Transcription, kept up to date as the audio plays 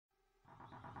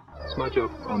It's my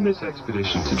job on this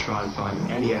expedition to try and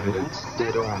find any evidence,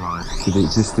 dead or alive, to the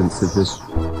existence of this.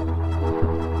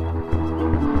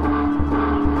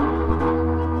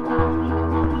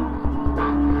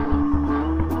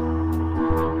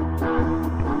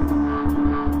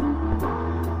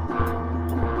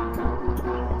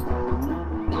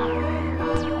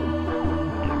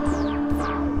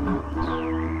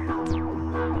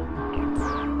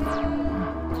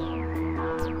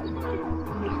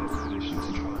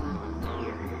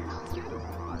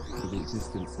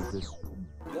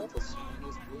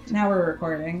 Now we're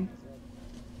recording.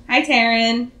 Hi,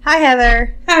 Taryn. Hi,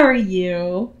 Heather. How are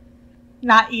you?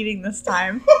 Not eating this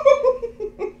time.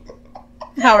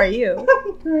 How are you?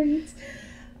 Great.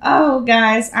 Oh,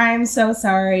 guys, I'm so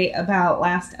sorry about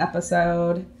last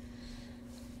episode.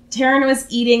 Taryn was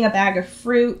eating a bag of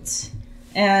fruit,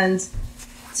 and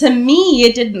to me,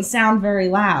 it didn't sound very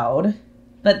loud.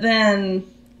 But then,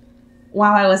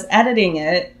 while I was editing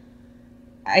it,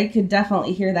 I could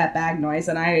definitely hear that bag noise,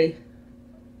 and I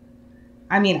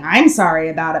mean, I'm sorry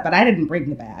about it, but I didn't bring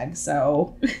the bag,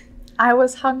 so. I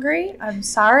was hungry. I'm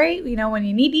sorry. You know, when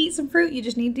you need to eat some fruit, you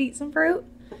just need to eat some fruit.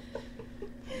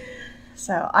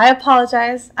 So, I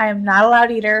apologize. I am not a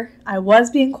loud eater. I was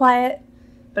being quiet,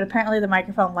 but apparently the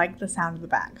microphone liked the sound of the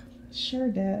bag. Sure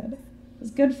did. It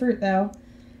was good fruit, though.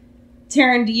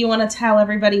 Taryn, do you want to tell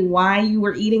everybody why you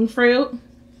were eating fruit?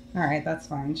 All right, that's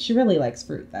fine. She really likes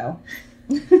fruit, though.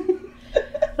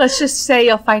 Let's just say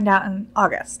you'll find out in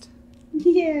August.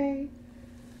 Yay.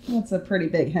 That's a pretty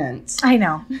big hint. I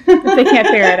know. If they can't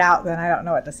figure it out, then I don't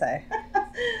know what to say.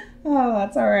 Oh,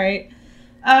 that's all right.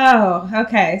 Oh,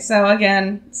 okay. So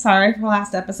again, sorry for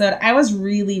last episode. I was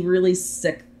really, really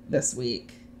sick this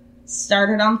week.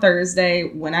 Started on Thursday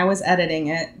when I was editing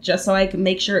it, just so I could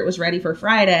make sure it was ready for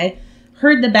Friday.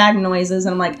 Heard the bag noises,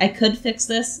 and I'm like, I could fix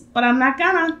this, but I'm not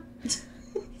gonna.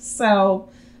 So,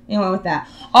 we went with that.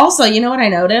 Also, you know what I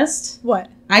noticed? What?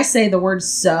 I say the word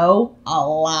so a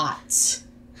lot.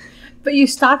 But you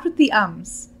stopped with the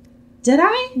ums. Did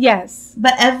I? Yes.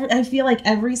 But I feel like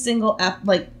every single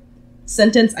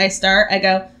sentence I start, I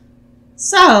go,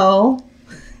 so.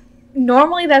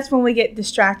 Normally that's when we get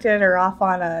distracted or off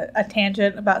on a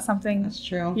tangent about something. That's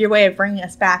true. Your way of bringing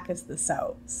us back is the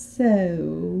so.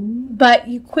 So. But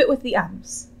you quit with the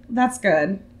ums. That's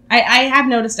good. I have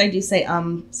noticed I do say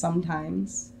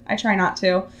sometimes. I try not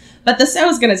to. But the so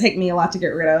is going to take me a lot to get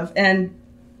rid of. And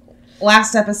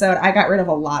last episode, I got rid of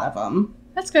a lot of them.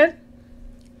 That's good.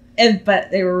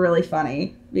 But they were really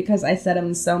funny because I said them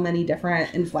in so many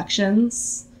different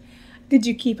inflections. Did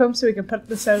you keep them so we could put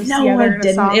the so's together? No, I didn't. In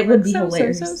a song? It would be so,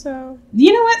 hilarious. So.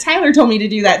 You know what? Tyler told me to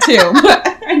do that too. But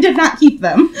I did not keep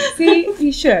them. See,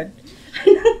 you should.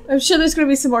 I'm sure there's going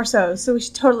to be some more so's, so we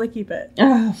should totally keep it.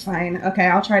 Oh, fine. Okay,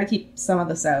 I'll try to keep some of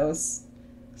the so's.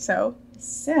 So?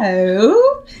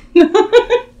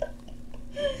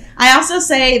 I also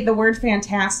say the word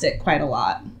fantastic quite a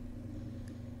lot.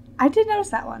 I did notice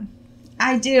that one.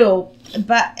 I do,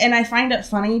 and I find it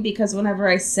funny because whenever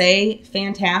I say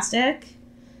fantastic,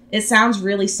 it sounds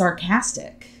really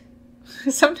sarcastic.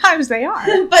 Sometimes they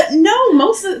are. But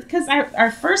no, because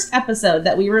our first episode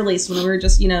that we released when we were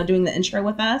just, doing the intro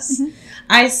with us, mm-hmm.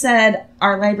 I said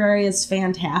our library is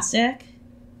fantastic.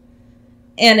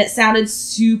 And it sounded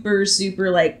super,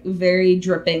 super, very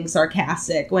dripping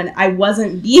sarcastic. When I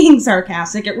wasn't being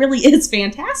sarcastic, it really is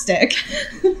fantastic.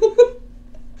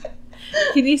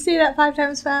 Can you say that 5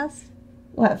 times fast?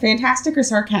 What, fantastic or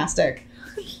sarcastic?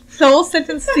 The whole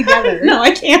sentence together. No,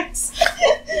 I can't.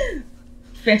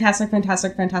 Fantastic,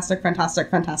 fantastic, fantastic,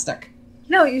 fantastic, fantastic.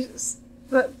 No, you...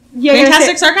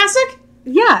 Fantastic, sarcastic?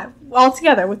 Yeah, all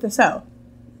together with the so.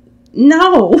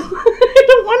 No. I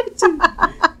don't want it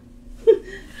to.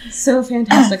 So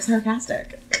fantastic,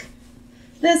 sarcastic.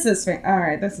 This is all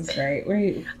right. This is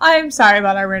great. I'm sorry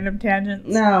about our random tangents.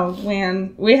 No,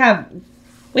 man, we haven't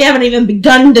even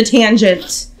begun to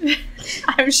tangent.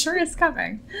 I'm sure it's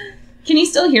coming. Can you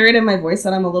still hear it in my voice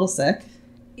that I'm a little sick?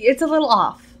 It's a little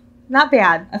off. Not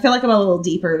bad. I feel like I'm a little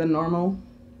deeper than normal.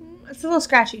 It's a little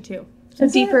scratchy too. So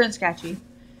deeper and scratchy.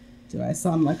 Do I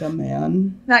sound like a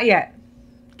man? Not yet.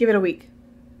 Give it a week.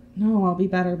 No, I'll be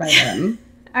better by then.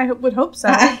 I would hope so.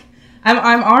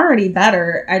 I'm already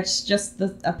better. It's just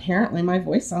apparently my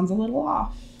voice sounds a little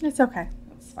off. It's okay.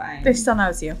 That's fine. They still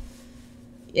knows you.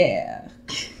 Yeah.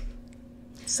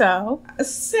 So?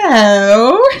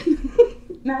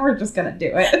 Now we're just gonna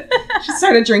do it. Just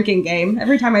start a drinking game.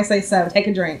 Every time I say so, take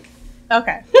a drink.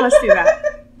 Okay, let's do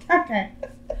that. Okay.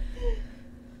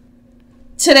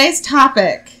 Today's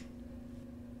topic.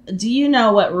 Do you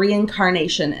know what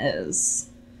reincarnation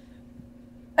is?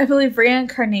 I believe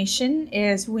reincarnation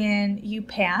is when you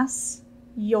pass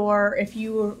if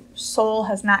your soul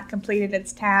has not completed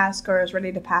its task or is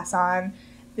ready to pass on,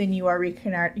 then you are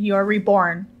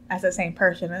reborn as the same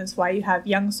person. And it's why you have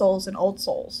young souls and old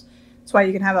souls. It's why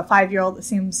you can have a 5-year-old that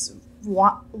seems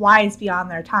wise beyond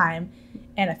their time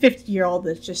and a 50-year-old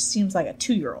that just seems like a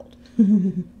 2-year-old.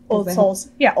 Old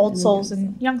souls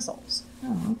and young souls.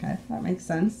 Oh, okay. That makes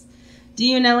sense. Do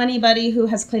you know anybody who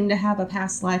has claimed to have a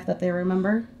past life that they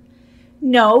remember?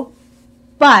 No,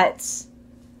 but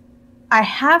I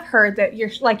have heard that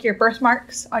your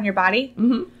birthmarks on your body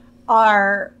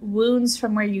are wounds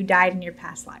from where you died in your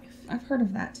past life. I've heard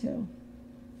of that too.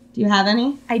 Do you have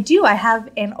any? I do. I have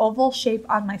an oval shape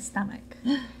on my stomach.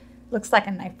 Looks like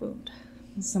a knife wound.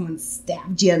 Someone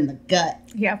stabbed you in the gut.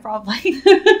 Yeah, probably.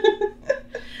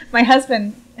 My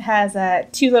husband has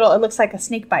it looks like a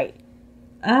snake bite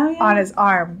on his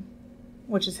arm,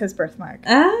 which is his birthmark.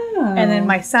 Oh. And then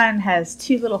my son has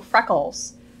 2 little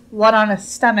freckles, one on his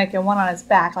stomach and one on his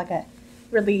back, like a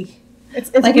really...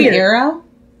 It's like weird. An arrow?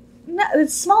 No,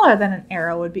 it's smaller than an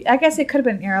arrow would be. I guess it could have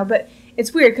been an arrow, but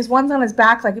it's weird because one's on his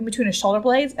back, like in between his shoulder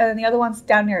blades, and then the other one's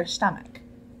down near his stomach.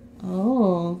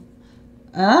 Oh,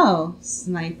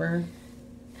 sniper.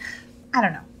 I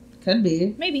don't know. Could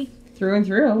be. Maybe. Through and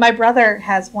through. My brother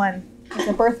has one. It's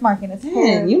a birthmark in his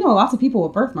hair. You know lots of people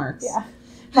with birthmarks. Yeah.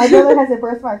 My brother has a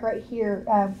birthmark right here.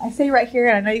 I say right here,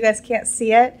 and I know you guys can't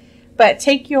see it, but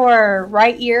take your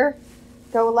right ear,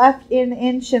 go left in an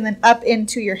inch, and then up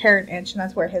into your hair an inch, and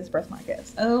that's where his birthmark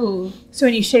is. Oh. So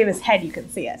when you shave his head, you can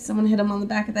see it. Someone hit him on the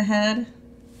back of the head?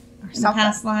 Or in a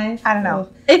past life? I don't know.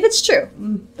 If it's true.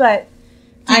 But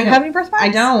do you have any birthmarks? I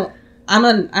don't. I'm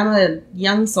a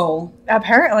young soul.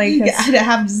 Apparently. I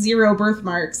have 0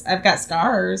 birthmarks. I've got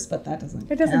scars, but that doesn't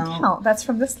count. It doesn't count. That's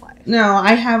from this life. No,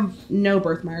 I have no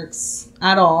birthmarks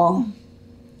at all.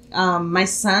 My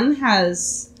son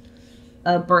has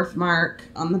a birthmark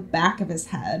on the back of his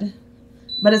head,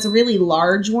 but it's a really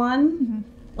large one. Mm-hmm.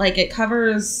 Like, it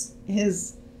covers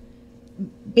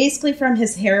basically from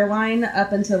his hairline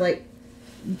up into, like,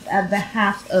 the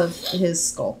half of his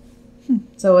skull.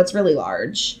 So it's really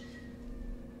large.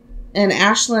 And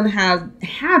Ashlyn had,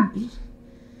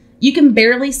 you can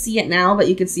barely see it now, but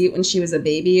you could see it when she was a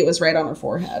baby. It was right on her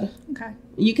forehead. Okay.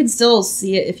 You can still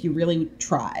see it if you really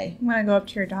try. I'm going to go up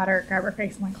to your daughter, grab her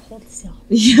face, and like, hold still.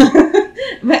 Yeah.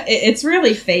 But it's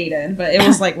really faded, but it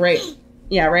was like right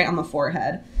on the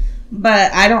forehead.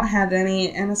 But I don't have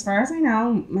any, and as far as I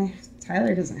know,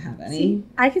 Tyler doesn't have any. See,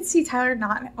 I could see Tyler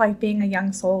not like being a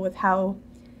young soul with how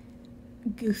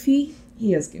goofy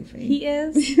he is. Goofy. He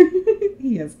is.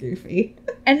 He is goofy.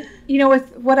 And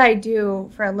with what I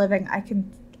do for a living,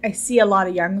 I see a lot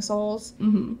of young souls,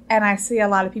 and I see a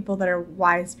lot of people that are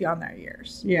wise beyond their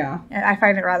years. Yeah. And I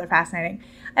find it rather fascinating.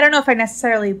 I don't know if I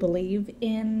necessarily believe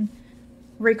in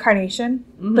reincarnation,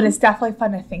 but it's definitely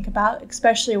fun to think about,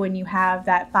 especially when you have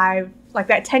that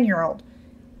 10-year-old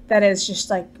that is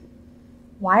just like,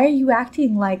 why are you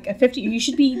acting like a 50? You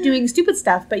should be doing stupid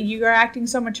stuff, but you are acting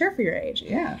so mature for your age.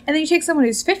 Yeah. And then you take someone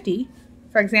who's 50,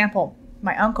 for example,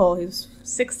 my uncle, who's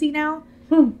 60 now,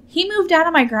 he moved out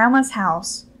of my grandma's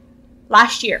house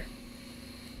last year.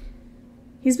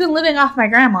 He's been living off my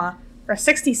grandma for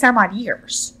 60 some odd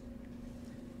years.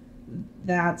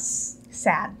 That's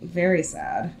sad. Very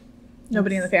sad.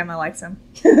 Nobody in the family likes him.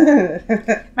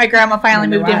 My grandma finally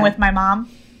moved in with my mom.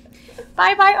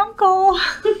 Bye-bye, Uncle.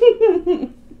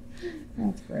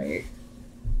 That's great.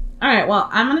 All right, well,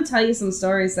 I'm going to tell you some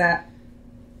stories that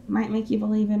might make you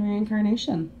believe in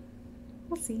reincarnation.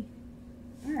 We'll see.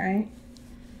 All right.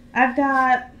 I've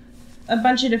got a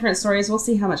bunch of different stories. We'll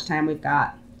see how much time we've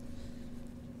got.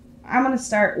 I'm going to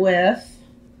start with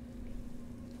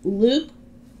Luke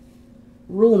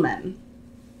Ruhlman.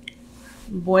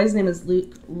 The boy's name is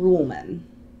Luke Ruhlman.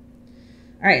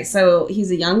 All right, so he's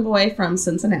a young boy from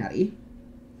Cincinnati.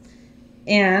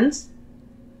 And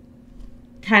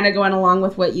kind of going along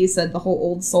with what you said, the whole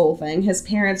old soul thing, his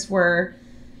parents were,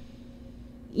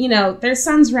 their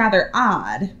son's rather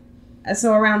odd.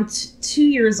 So around 2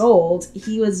 years old,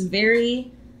 he was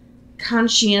very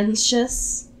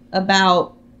conscientious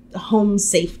about home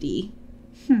safety.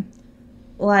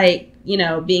 Like,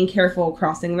 being careful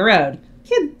crossing the road.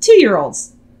 Kid,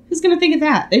 2-year-olds. Who's going to think of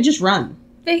that? They just run.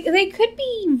 They could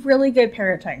be really good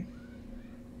parenting.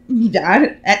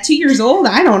 At 2 years old,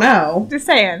 I don't know. Just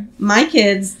saying. My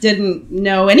kids didn't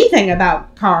know anything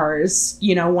about cars,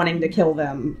 wanting to kill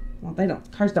them. Well,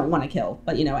 cars don't want to kill,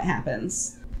 but it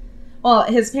happens. Well,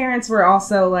 his parents were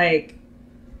also like,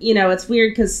 it's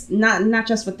weird because not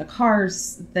just with the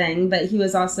cars thing, but he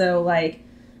was also like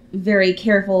very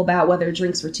careful about whether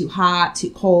drinks were too hot, too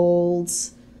cold.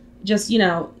 just, he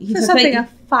took something a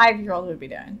 5-year-old would be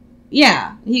doing.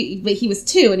 Yeah, but he was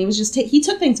 2, and he was he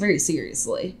took things very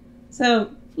seriously.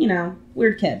 So,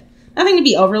 weird kid. Nothing to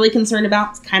be overly concerned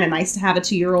about. It's kind of nice to have a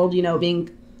 2-year-old, being,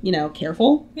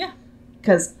 careful. Yeah.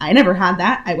 Because I never had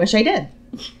that. I wish I did.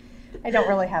 I don't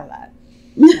really have that.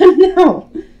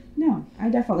 No, I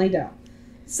definitely don't.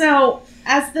 So,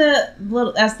 as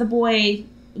the boy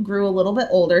grew a little bit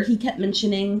older, he kept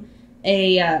mentioning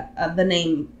the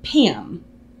name Pam.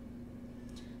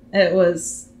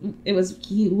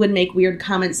 He would make weird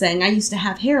comments saying, I used to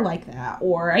have hair like that,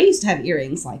 or I used to have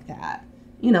earrings like that.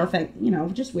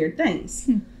 Just weird things.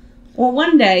 Well,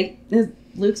 one day,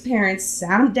 Luke's parents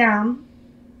sat him down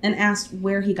and asked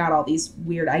where he got all these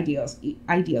weird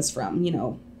ideas from.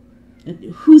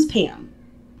 Who's Pam?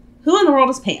 Who in the world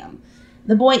is Pam?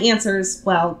 The boy answers,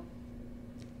 well,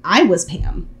 I was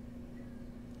Pam.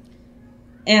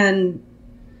 And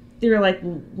they were like,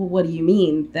 well, what do you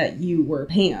mean that you were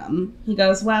Pam? He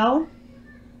goes, well,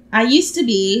 I used to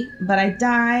be, but I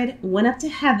died, went up to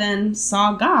heaven,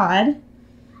 saw God,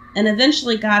 and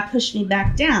eventually God pushed me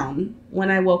back down.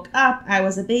 When I woke up, I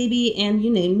was a baby, and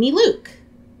you named me Luke.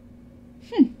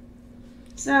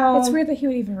 So it's weird that he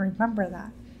would even remember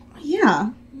that. Yeah.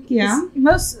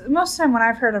 Most of the time when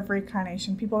I've heard of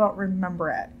reincarnation, people don't remember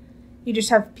it. You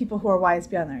just have people who are wise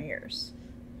beyond their years.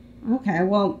 Okay,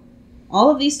 well,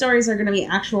 all of these stories are going to be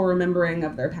actual remembering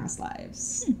of their past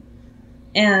lives.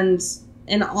 And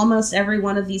in almost every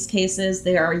one of these cases,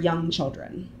 they are young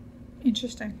children.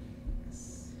 Interesting.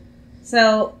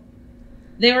 So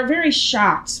they were very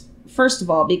shocked, first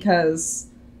of all, because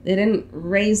they didn't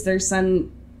raise their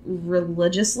son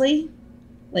religiously.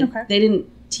 They didn't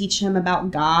teach him about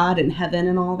God and heaven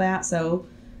and all that. So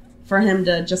for him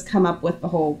to just come up with the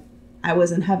whole, I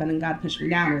was in heaven and God pushed me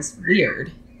down, was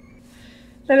weird.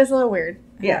 That is a little weird.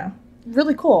 Yeah.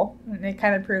 Really cool. And it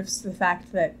kind of proves the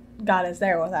fact that God is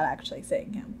there without actually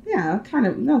seeing him. Yeah, kind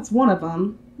of. That's one of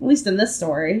them, at least in this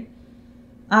story.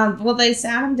 Well, they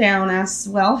sat him down and asked,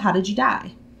 well, how did you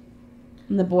die?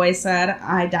 And the boy said,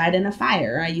 I died in a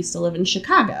fire. I used to live in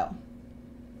Chicago.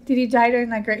 Did he die during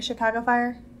that Great Chicago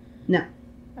Fire? No.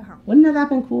 Uh-huh. Wouldn't have that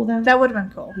been cool, though? That would have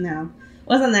been cool. No.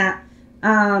 Wasn't that.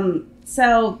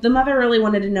 So the mother really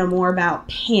wanted to know more about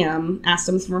Pam, asked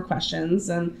him some more questions,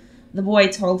 and the boy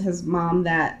told his mom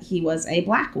that he was a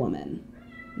black woman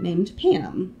named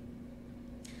Pam.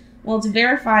 Well, to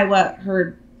verify what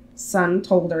her son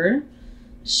told her,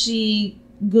 she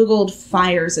Googled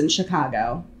fires in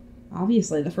Chicago.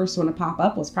 Obviously, the first one to pop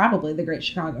up was probably the Great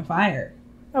Chicago Fire.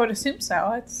 I would assume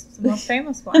so. It's the most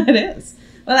famous one. It is.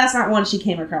 Well, that's not one she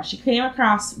came across. She came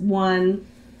across one.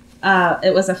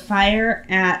 It was a fire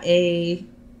at a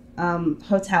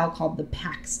hotel called the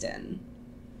Paxton.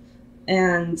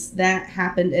 And that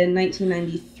happened in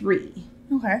 1993.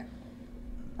 Okay.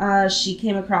 She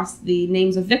came across the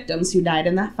names of victims who died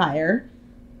in that fire.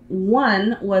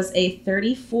 One was a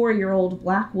 34-year-old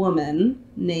black woman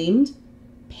named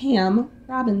Pam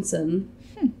Robinson.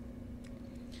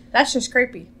 That's just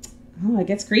creepy. Oh, it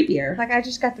gets creepier. Like, I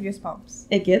just got the goosebumps.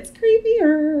 It gets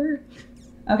creepier.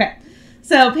 Okay.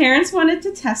 So parents wanted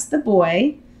to test the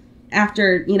boy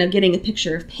after, getting a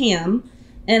picture of Pam.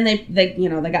 And they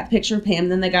got the picture of Pam.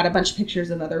 Then they got a bunch of pictures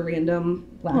of other random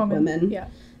black women. Yeah.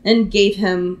 And gave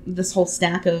him this whole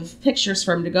stack of pictures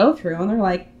for him to go through. And they're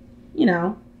like,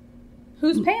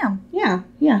 who's Pam? Yeah,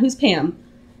 who's Pam?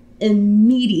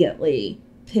 Immediately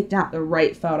picked out the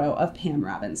right photo of Pam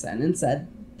Robinson and said,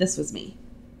 this was me.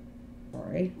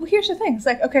 Sorry. Well, here's the thing. It's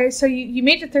like, okay, so you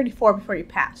made it 34 before you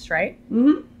passed, right?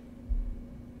 Mm-hmm.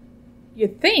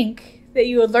 You'd think that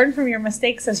you would learn from your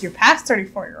mistakes as your past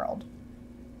 34-year-old.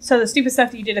 So the stupid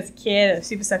stuff that you did as a kid, or the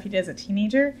stupid stuff you did as a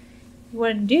teenager, you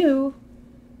wouldn't do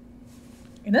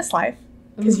in this life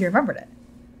because you remembered it.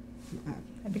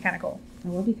 That'd be kind of cool. That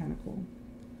would be kind of cool.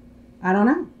 I don't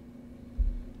know.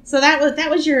 So that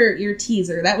was your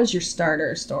teaser. That was your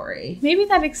starter story. Maybe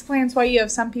that explains why you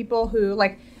have some people who,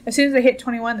 like, as soon as they hit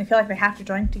 21, they feel like they have to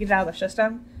drink to get it out of their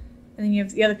system. And then you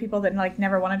have the other people that, like,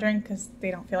 never want to drink because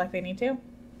they don't feel like they need to.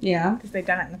 Yeah. Because they've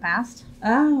done it in the past.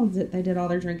 Oh, they did all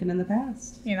their drinking in the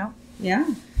past.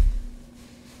 Yeah.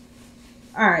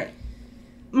 All right.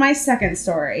 My second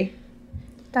story.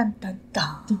 Dun, dun,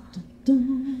 dun. Dun, dun,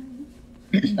 dun.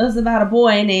 It was about a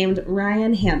boy named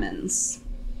Ryan Hammonds.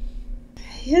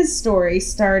 His story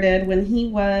started when he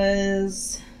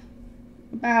was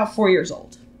about 4 years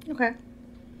old. Okay.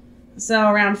 So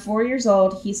around 4 years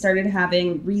old, he started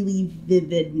having really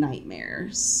vivid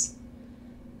nightmares.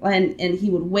 And he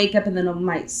would wake up in the middle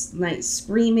of night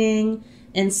screaming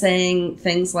and saying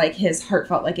things like his heart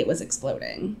felt like it was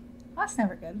exploding. That's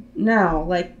never good. No,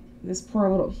 like This poor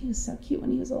little, he was so cute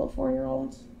when he was a little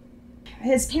 4-year-old.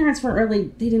 His parents weren't really,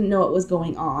 they didn't know what was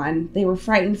going on. They were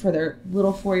frightened for their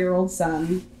little 4-year-old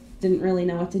son. Didn't really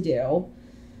know what to do.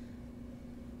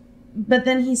 But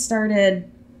then he started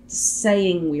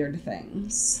saying weird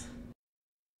things.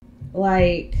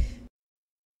 Like...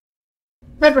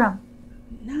 Red rum.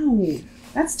 No,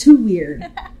 that's too weird.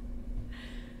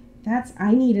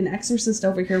 I need an exorcist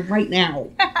over here right now.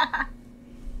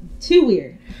 Too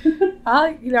weird.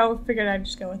 I, figured I'd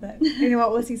just go with it. And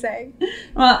what was he saying?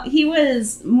 Well, he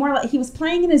was more like, he was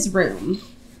playing in his room.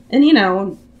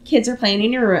 And, kids are playing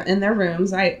in their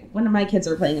rooms. One of my kids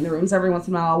are playing in the rooms. Every once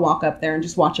in a while, I'll walk up there and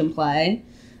just watch him play.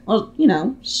 Well,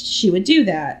 she would do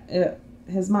that.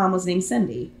 His mom was named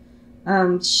Cindy.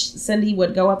 Cindy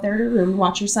would go up there to her room,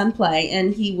 watch her son play,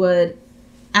 and he would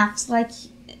act like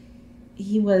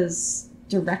he was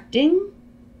directing.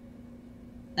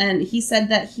 And he said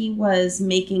that he was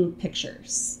making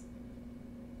pictures.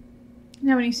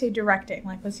 Now, when you say directing,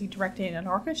 like, was he directing an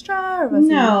orchestra? Or was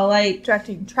he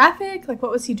directing traffic? Like,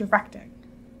 what was he directing?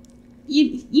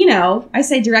 I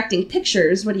say directing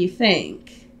pictures. What do you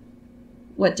think?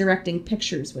 What directing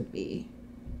pictures would be?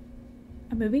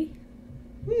 A movie?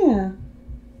 Yeah.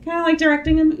 Kind of like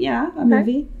directing a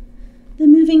movie. The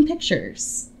moving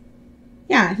pictures.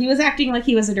 Yeah, he was acting like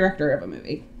he was a director of a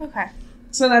movie. Okay.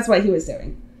 So that's what he was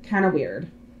doing. Kind of weird.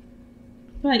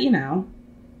 But,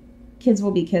 kids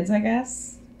will be kids, I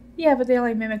guess. Yeah, but they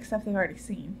only mimic stuff they've already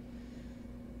seen.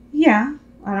 Yeah.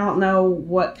 I don't know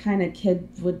what kind of kid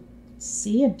would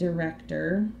see a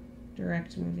director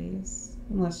direct movies.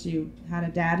 Unless you had a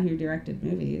dad who directed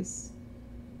movies.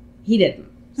 He didn't.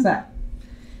 So.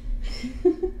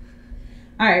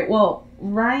 All right. Well,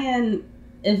 Ryan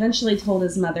eventually told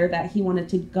his mother that he wanted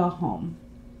to go home.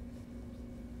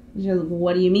 She's like,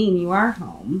 what do you mean you are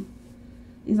home?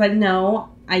 He's like, no,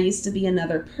 I used to be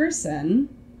another person,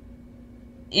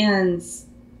 and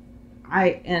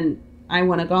I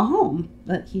want to go home.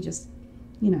 But he just,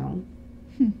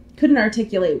 couldn't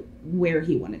articulate where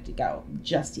he wanted to go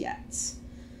just yet.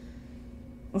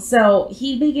 So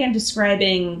he began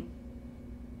describing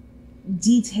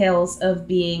details of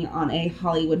being on a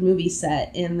Hollywood movie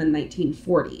set in the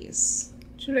 1940s.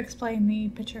 Should explain the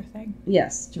picture thing.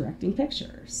 Yes, directing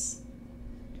pictures.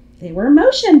 They were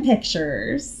motion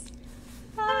pictures.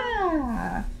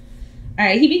 All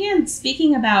right, he began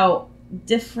speaking about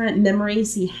different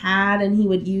memories he had, and he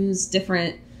would use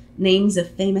different names of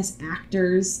famous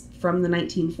actors from the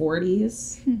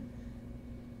 1940s.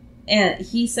 And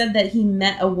he said that he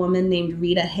met a woman named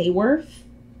Rita Hayworth,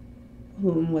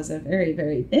 whom was a very,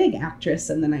 very big actress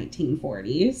in the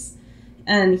 1940s.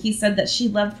 And he said that she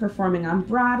loved performing on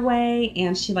Broadway,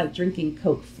 and she liked drinking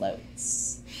Coke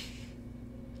floats,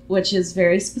 which is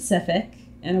very specific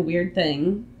and a weird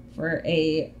thing for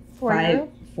a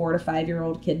 4 to 5 year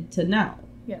old kid to know.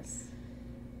 Yes.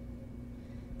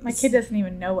 My kid doesn't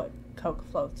even know what Coke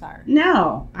floats are.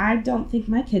 No, I don't think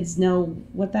my kids know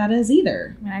what that is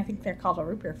either. I mean, I think they're called a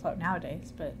root beer float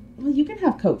nowadays, but... Well, you can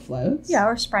have Coke floats. Yeah,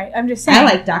 or Sprite. I'm just saying. I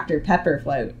like Dr. Pepper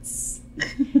floats.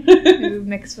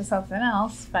 Mixed with something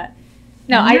else, but...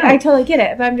 No, I totally get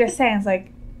it, but I'm just saying, it's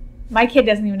like, my kid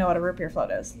doesn't even know what a root beer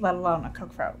float is, let alone a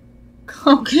Coke float.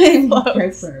 Coke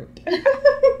float.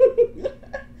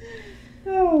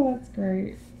 Oh, that's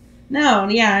great. No,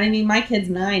 yeah, I mean, my kid's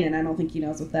 9, and I don't think he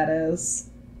knows what that is.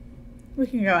 We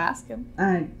can go ask him.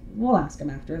 We'll ask him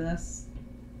after this.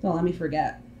 Don't let me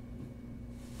forget.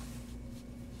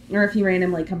 Or if he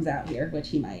randomly comes out here, which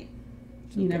he might.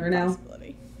 You never know.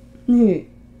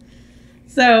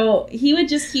 So he would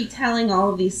just keep telling all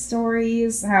of these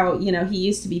stories, how, he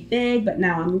used to be big, but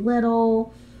now I'm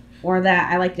little. Or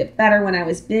that I liked it better when I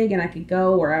was big and I could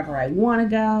go wherever I want to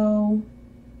go.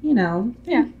 Yeah.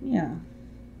 Yeah.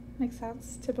 Makes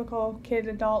sense. Typical kid,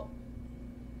 adult.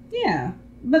 Yeah.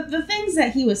 But the things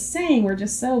that he was saying were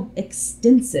just so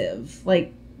extensive.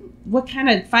 Like, what kind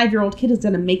of 5-year-old kid is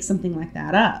going to make something like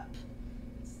that up?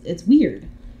 It's weird.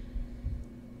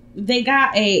 They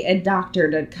got a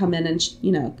doctor to come in and,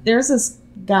 there's this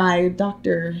guy,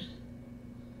 Dr.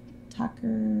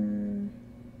 Tucker.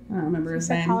 I don't remember his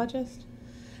name. Psychologist?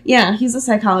 Yeah, he's a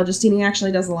psychologist, and he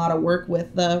actually does a lot of work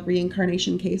with the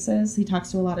reincarnation cases. He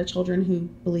talks to a lot of children who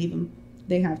believe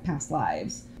they have past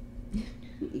lives.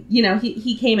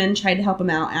 He came in, tried to help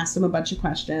him out, asked him a bunch of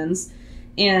questions,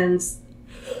 and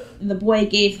the boy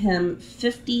gave him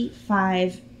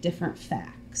 55 different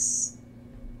facts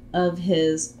of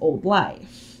his old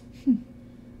life.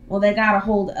 Well, they got a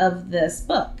hold of this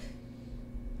book.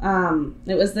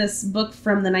 It was this book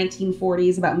from the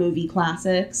 1940s about movie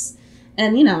classics,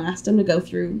 and, asked him to go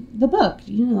through the book,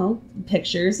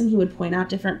 pictures, and he would point out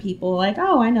different people like,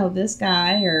 oh, I know this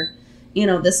guy, or,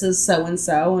 this is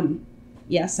so-and-so, and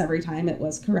yes, every time it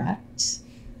was correct.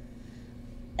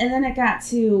 And then it got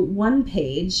to one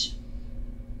page.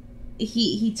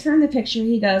 He turned the picture,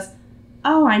 he goes,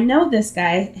 oh, I know this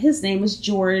guy. His name was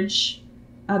George.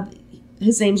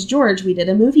 His name's George. We did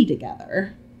a movie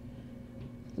together.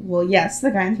 Well, yes, the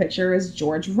guy in the picture is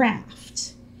George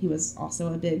Raft. He was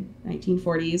also a big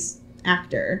 1940s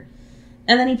actor.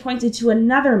 And then he pointed to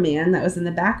another man that was in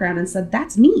the background and said,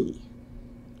 that's me.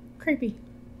 Creepy.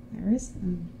 There is,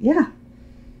 yeah.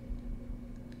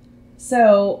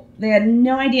 So they had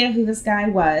no idea who this guy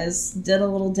was, did a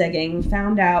little digging,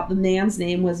 found out the man's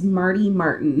name was Marty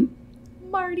Martin.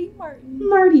 Marty Martin.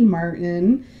 Marty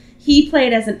Martin. He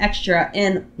played as an extra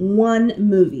in one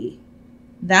movie.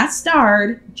 That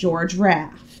starred George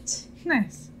Raft.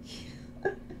 Nice.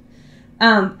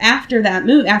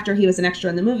 After he was an extra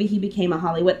in the movie, he became a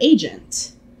Hollywood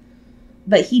agent.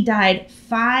 But he died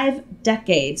 5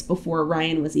 decades before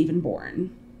Ryan was even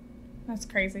born. That's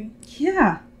crazy.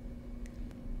 Yeah.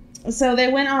 So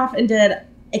they went off and did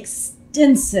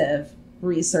extensive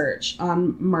research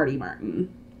on Marty Martin.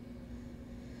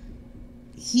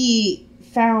 He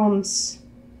contacted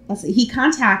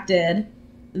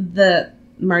the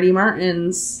Marty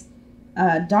Martin's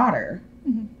daughter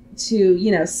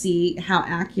to, see how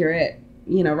accurate,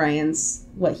 Ryan's,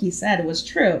 what he said was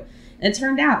true. It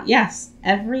turned out, yes,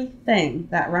 everything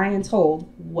that Ryan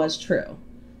told was true,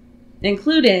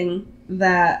 including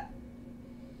that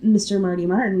Mr. Marty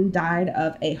Martin died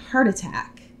of a heart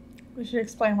attack. We should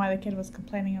explain why the kid was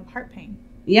complaining of heart pain.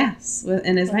 Yes,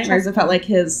 in his nightmares, it felt like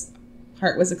his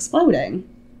heart was exploding.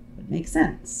 Would make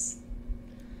sense.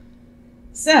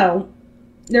 So,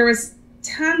 there was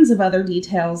tons of other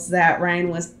details that Ryan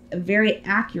was very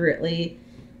accurately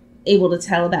able to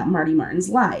tell about Marty Martin's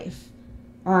life.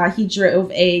 He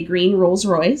drove a green Rolls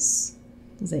Royce.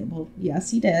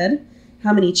 Yes, he did.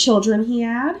 How many children he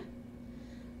had.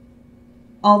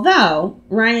 Although,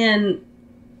 Ryan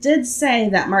did say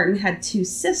that Martin had 2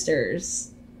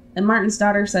 sisters. And Martin's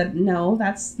daughter said, no,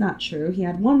 that's not true. He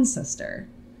had 1 sister.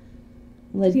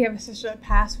 Did he have a sister that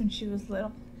passed when she was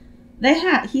little?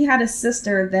 He had a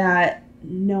sister that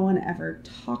no one ever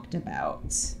talked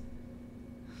about.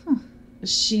 Huh.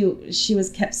 She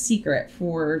was kept secret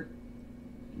for,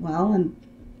 and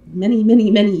many,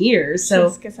 many, many years. So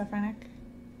she's schizophrenic.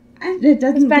 It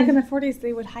doesn't. Back in the 40s,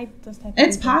 they would hide those types of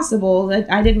things. It's possible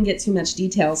that I didn't get too much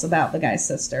details about the guy's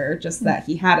sister, just that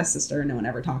he had a sister no one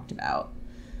ever talked about.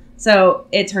 So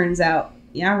it turns out,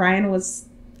 Ryan was,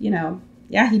 he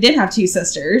did have 2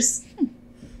 sisters.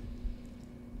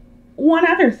 One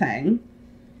other thing,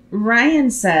 Ryan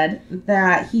said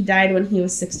that he died when he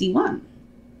was 61.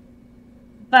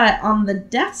 But on the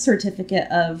death certificate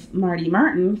of Marty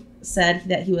Martin said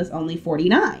that he was only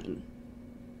 49.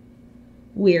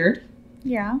 Weird.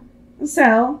 Yeah.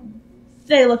 So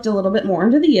they looked a little bit more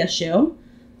into the issue.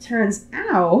 Turns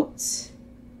out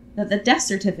that the death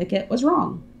certificate was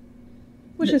wrong.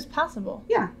 Which is possible.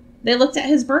 Yeah. They looked at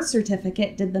his birth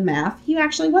certificate, did the math. He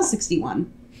actually was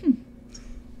 61.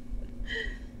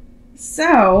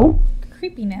 So.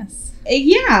 Creepiness.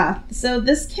 Yeah. So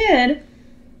this kid,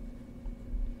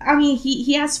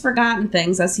 he has forgotten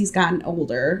things as he's gotten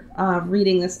older.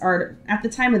 Reading this at the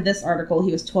time of this article,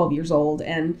 he was 12 years old,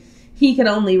 and he could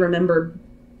only remember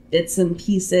bits and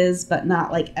pieces, but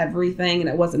not like everything,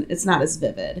 and it's not as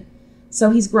vivid. So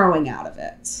he's growing out of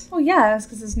it. Well, yeah, that's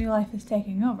because his new life is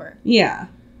taking over. Yeah.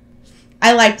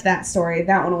 I liked that story.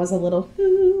 That one was a little,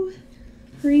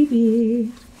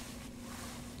 creepy.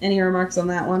 Any remarks on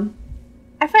that one?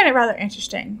 I find it rather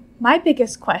interesting. My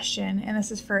biggest question, and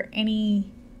this is for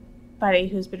anybody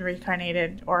who's been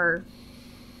reincarnated or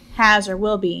has or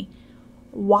will be,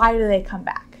 why do they come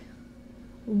back?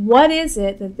 What is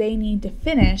it that they need to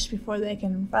finish before they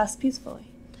can rest peacefully?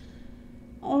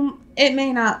 It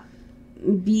may not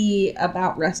be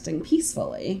about resting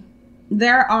peacefully.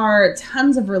 There are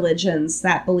tons of religions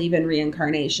that believe in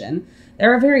reincarnation.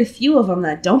 There are very few of them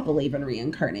that don't believe in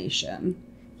reincarnation.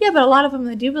 Yeah, but a lot of them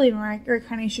that do believe in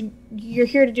reincarnation, you're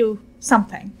here to do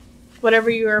something.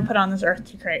 Whatever you were put on this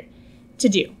earth to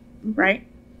do, right?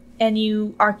 And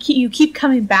you keep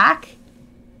coming back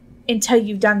until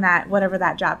you've done that, whatever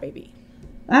that job may be.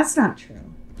 That's not true.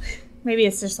 Maybe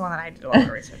it's just the one that I did a lot of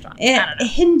research on. I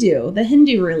don't know. The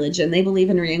Hindu religion, they believe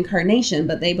in reincarnation,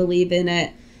 but they believe in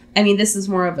it. This is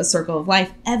more of a circle of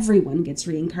life. Everyone gets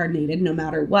reincarnated no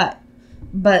matter what.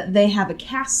 But they have a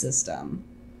caste system.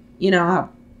 You know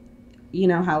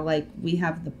how like we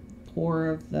have the poor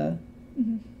of the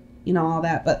you know, all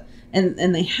that. But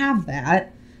and they have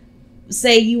that.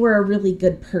 Say you were a really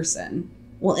good person.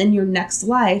 Well, in your next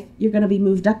life, you're going to be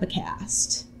moved up a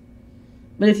caste.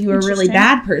 But if you were a really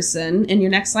bad person, in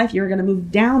your next life, you're going to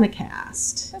move down a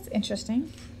caste. That's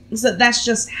interesting. So that's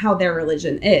just how their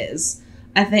religion is.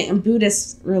 I think in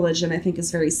Buddhist religion, I think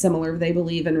is very similar. They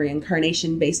believe in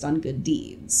reincarnation based on good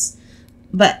deeds.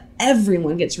 But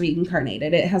everyone gets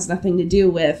reincarnated. It has nothing to do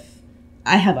with,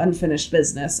 I have unfinished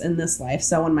business in this life,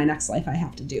 so in my next life I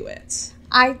have to do it.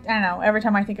 I don't know. Every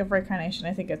time I think of reincarnation,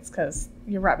 I think it's because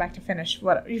you're right back to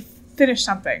you finish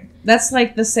something. That's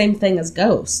like the same thing as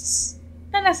ghosts.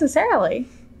 Not necessarily.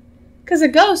 Because a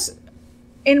ghost,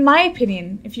 in my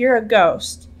opinion, if you're a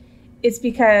ghost, it's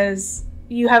because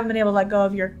you haven't been able to let go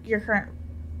of your current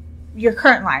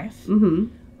life. Mm-hmm.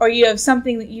 Or you have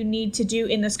something that you need to do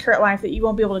in this current life that you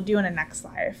won't be able to do in a next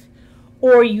life.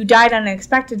 Or you died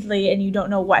unexpectedly and you don't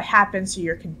know what happened, so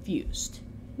you're confused.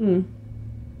 Mm.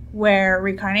 Where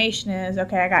reincarnation is,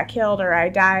 okay, I got killed or I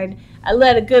died. I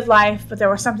led a good life, but there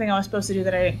was something I was supposed to do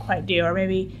that I didn't quite do. Or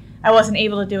maybe I wasn't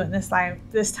able to do it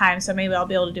this time, so maybe I'll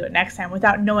be able to do it next time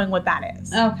without knowing what that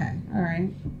is. Okay, all right.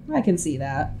 I can see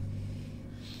that.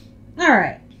 All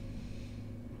right.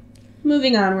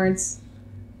 Moving onwards.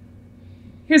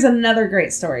 Here's another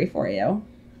great story for you.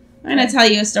 I'm going to tell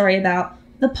you a story about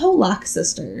the Pollock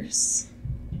sisters.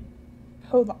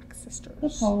 Pollock sisters. The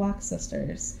Pollock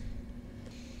sisters.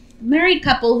 A married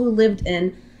couple who lived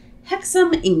in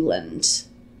Hexham, England.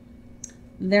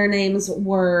 Their names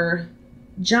were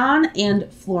John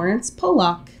and Florence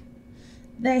Pollock.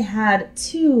 They had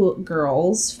 2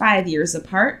 girls, 5 years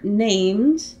apart,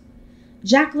 named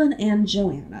Jacqueline and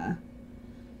Joanna.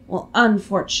 Well,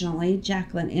 unfortunately,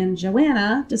 Jacqueline and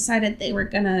Joanna decided they were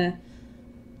going to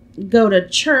go to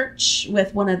church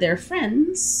with one of their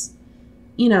friends,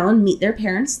 you know, and meet their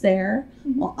parents there.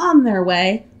 Mm-hmm. Well, on their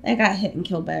way, they got hit and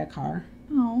killed by a car.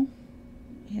 Oh.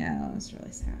 Yeah, it was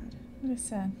really sad. What is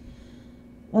sad?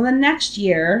 Well, the next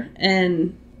year,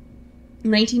 in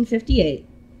 1958,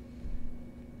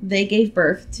 they gave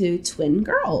birth to twin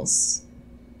girls.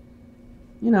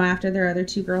 You know, after their other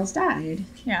 2 girls died.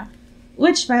 Yeah.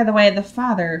 Which, by the way, the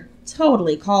father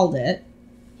totally called it.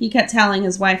 He kept telling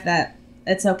his wife that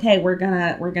it's okay, we're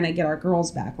gonna get our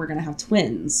girls back. We're gonna have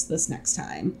twins this next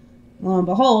time. Lo and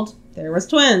behold, there was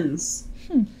twins.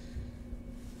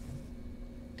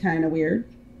 Kind of weird.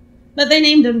 But they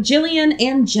named them Jillian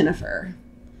and Jennifer.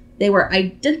 They were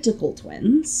identical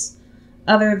twins,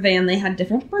 other than they had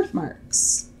different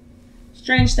birthmarks.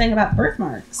 Strange thing about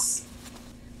birthmarks.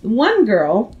 One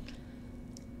girl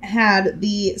had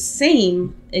the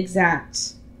same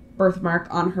exact birthmark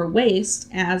on her waist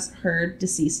as her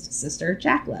deceased sister,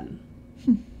 Jacqueline.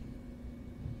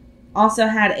 Also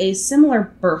had a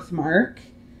similar birthmark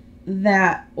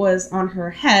that was on her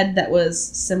head that was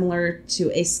similar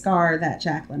to a scar that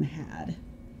Jacqueline had.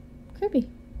 Creepy.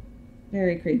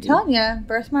 Very creepy. I'm telling you,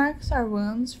 birthmarks are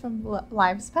wounds from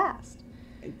lives past.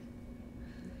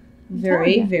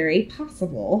 Very, very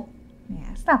possible.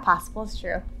 Yeah, it's not possible. It's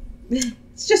true.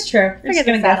 It's just true. We're just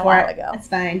going to go for it. It's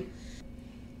fine.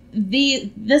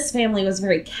 This family was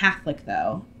very Catholic,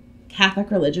 though.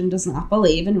 Catholic religion does not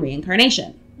believe in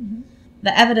reincarnation. Mm-hmm.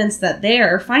 The evidence that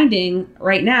they're finding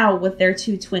right now with their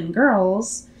 2 twin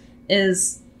girls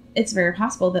is it's very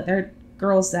possible that their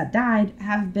girls that died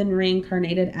have been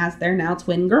reincarnated as their now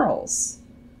twin girls.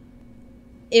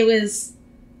 It was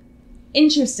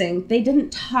interesting. They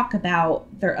didn't talk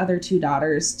about their other 2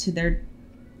 daughters to their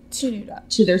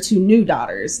 2 new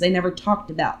daughters. They never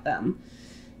talked about them.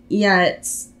 Yet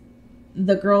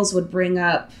the girls would bring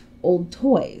up old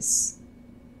toys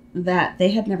that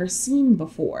they had never seen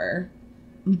before,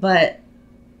 but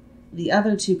the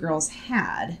other 2 girls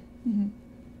had. Mm-hmm.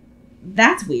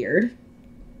 That's weird.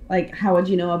 Like, how would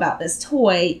you know about this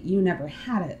toy? You never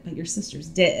had it, but your sisters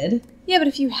did. Yeah, but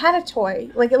if you had a toy,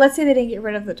 like, let's say they didn't get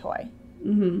rid of the toy.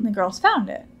 Mm-hmm. And the girls found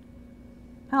it.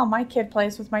 Oh, my kid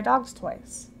plays with my dog's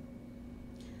toys.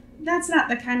 That's not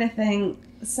the kind of thing.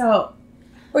 So,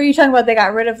 or are you talking about they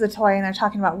got rid of the toy and they're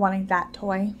talking about wanting that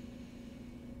toy?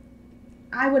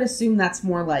 I would assume that's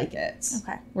more like it.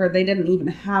 Okay. Where they didn't even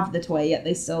have the toy yet,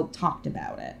 they still talked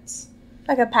about it.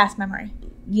 Like a past memory.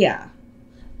 Yeah.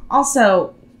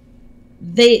 Also,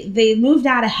 they moved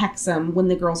out of Hexham when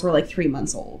the girls were like 3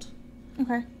 months old.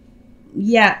 Okay.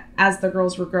 Yet, as the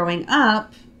girls were growing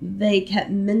up, they kept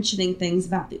mentioning things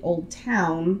about the old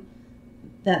town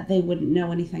that they wouldn't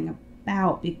know anything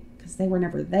about because they were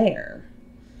never there.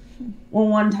 Well,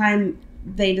 one time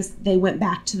they went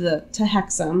back to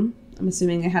Hexham. I'm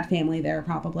assuming they had family there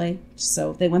probably.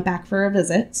 So they went back for a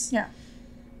visit. Yeah.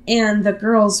 And the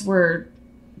girls were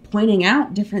pointing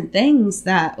out different things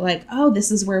that, like, oh, this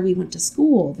is where we went to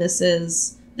school. This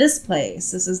is this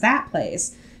place. This is that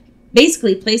place.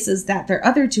 Basically places that their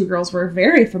other two girls were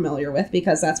very familiar with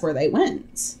because that's where they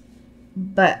went.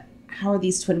 But how are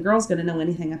these twin girls going to know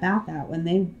anything about that when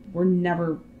they were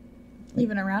never...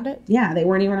 even around it? Yeah, they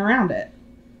weren't even around it.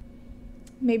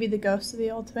 Maybe the ghost of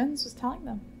the old twins was telling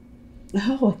them.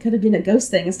 Oh, it could have been a ghost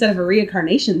thing instead of a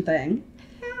reincarnation thing.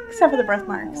 Except for the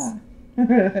birthmarks. I'm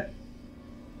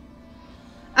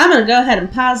going to go ahead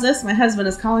and pause this. My husband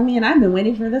is calling me, and I've been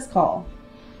waiting for this call.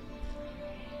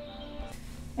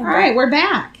 All right, we're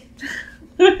back.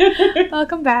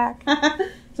 Welcome back.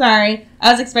 Sorry.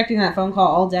 I was expecting that phone call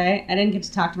all day. I didn't get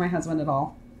to talk to my husband at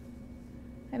all.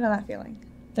 I know that feeling.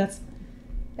 It's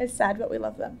sad, but we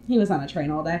love them. He was on a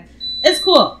train all day. It's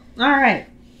cool. All right.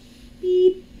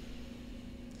 Beep.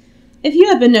 If you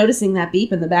have been noticing that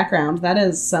beep in the background, that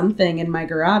is something in my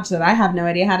garage that I have no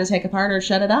idea how to take apart or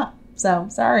shut it up. So,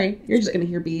 sorry. You're just going to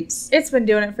hear beeps. It's been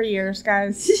doing it for years,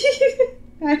 guys.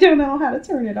 I don't know how to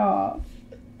turn it off.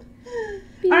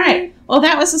 Beep. All right. Well,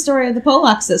 that was the story of the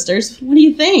Pollock sisters. What do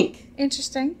you think?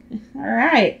 Interesting. All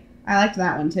right. I liked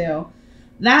that one, too.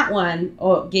 That one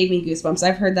gave me goosebumps.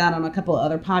 I've heard that on a couple of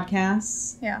other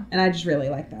podcasts. Yeah. And I just really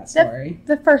like that story.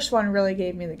 The first one really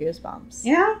gave me the goosebumps.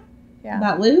 Yeah? Yeah.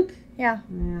 About Luke? Yeah.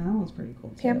 Yeah, that was pretty cool,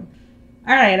 too. Tim?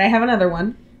 All right, I have another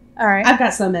one. All right. I've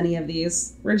got so many of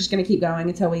these. We're just going to keep going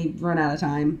until we run out of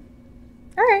time.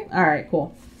 All right. All right,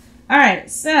 cool. All right,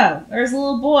 so there's a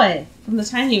little boy. From the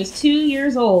time he was 2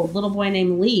 years old, little boy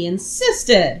named Lee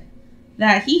insisted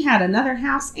that he had another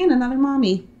house and another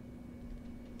mommy.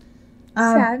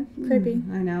 Sad. Creepy.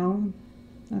 I know.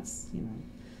 That's,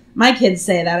 my kids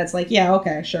say that. It's like, yeah,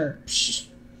 okay, sure.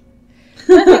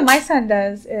 One thing my son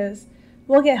does is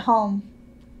we'll get home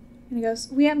and he goes,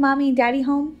 we have mommy and daddy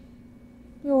home?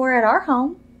 Well, we're at our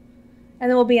home. And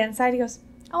then we'll be inside. He goes,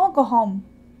 I won't go home.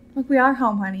 Like, we are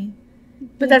home, honey.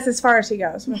 But that's as far as he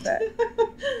goes with it.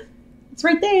 It's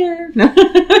right there.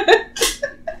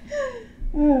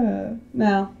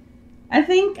 No. I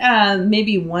think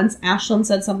maybe once Ashlyn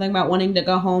said something about wanting to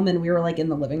go home and we were like in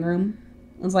the living room.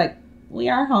 I was like, we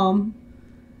are home.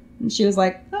 And she was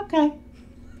like, okay.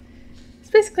 It's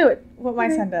basically what my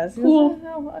son does. He Cool. goes,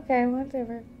 oh, okay,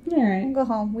 whatever. All right. I'll go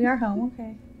home. We are home.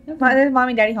 Okay. Okay.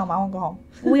 Mommy and daddy home. I won't go home.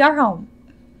 We are home.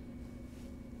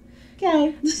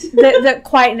 Okay. The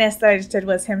quietness that I just did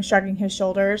was him shrugging his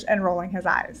shoulders and rolling his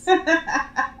eyes.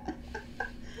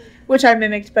 Which I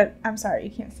mimicked, but I'm sorry,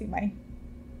 you can't see my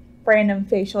random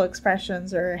facial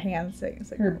expressions or hand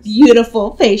signals. Her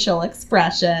beautiful facial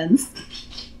expressions.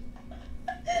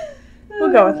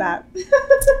 We'll go with that.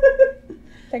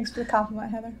 Thanks for the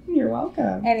compliment, Heather. You're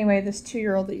welcome. Anyway, this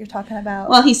 2-year-old that you're talking about.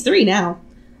 Well, he's 3 now.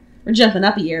 We're jumping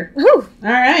up a year. Woo! All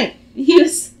right. He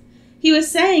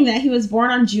was saying that he was born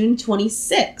on June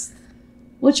 26th,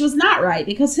 which was not right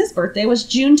because his birthday was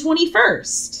June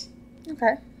 21st.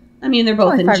 Okay. I mean, they're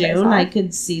both Only in 5 days June. off. I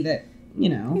could see that,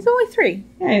 He's only 3.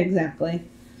 Yeah, exactly.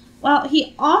 Well,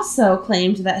 he also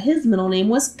claimed that his middle name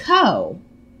was Co.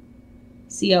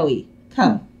 C-O-E.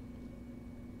 Co.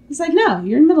 He's like, no,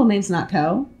 your middle name's not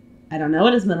Co. I don't know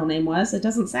what his middle name was. It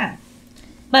doesn't say.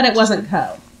 But it wasn't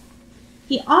Co.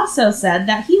 He also said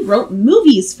that he wrote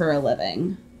movies for a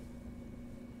living.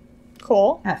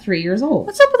 Cool. At 3 years old.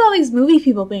 What's up with all these movie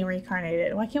people being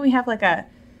reincarnated? Why can't we have like a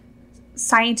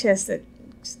scientist that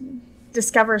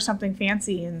discovers something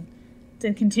fancy and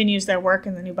then continues their work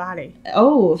in the new body?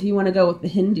 Oh, if you want to go with the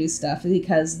Hindu stuff,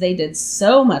 because they did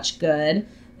so much good,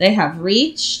 they have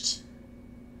reached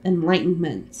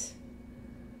enlightenment.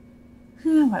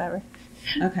 Whatever.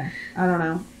 Okay, I don't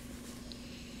know.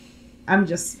 I'm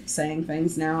just saying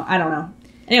things now. I don't know.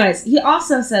 Anyways, he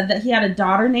also said that he had a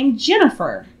daughter named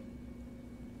Jennifer.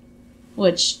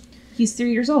 Which, he's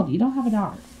 3 years old. You don't have a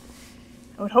daughter.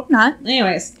 I would hope not.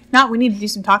 Anyways. If not, we need to do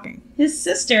some talking. His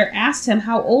sister asked him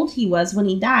how old he was when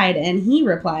he died, and he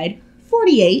replied,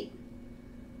 48.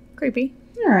 Creepy.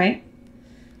 All right.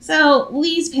 So,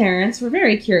 Lee's parents were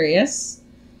very curious,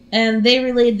 and they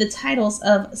relayed the titles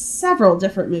of several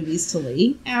different movies to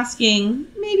Lee, asking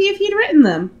maybe if he'd written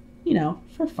them,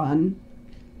 for fun.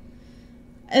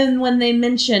 And when they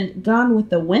mentioned Gone with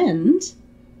the Wind,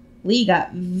 Lee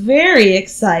got very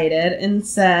excited and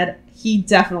said he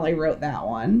definitely wrote that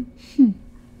one.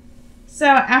 So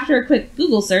after a quick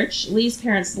Google search, Lee's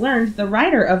parents learned the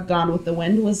writer of Gone with the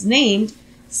Wind was named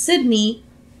Sidney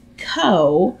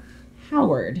Coe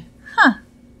Howard. Huh.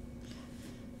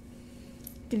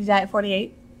 Did he die at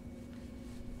 48?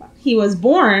 He was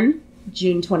born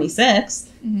June 26th.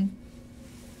 Mm-hmm.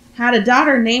 Had a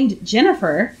daughter named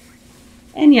Jennifer.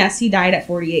 And yes, he died at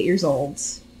 48 years old.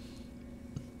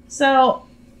 So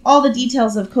all the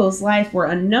details of Ko's life were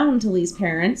unknown to Lee's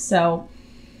parents, so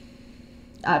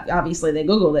obviously they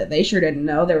Googled it. They sure didn't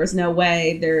know. There was no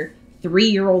way their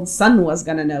 3-year-old son was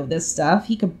going to know this stuff.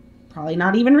 He could probably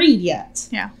not even read yet.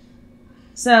 Yeah.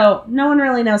 So no one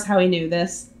really knows how he knew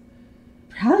this.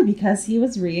 Probably because he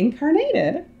was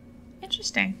reincarnated.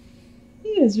 Interesting.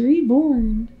 He was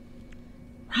reborn.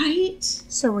 Right?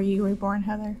 So were you reborn,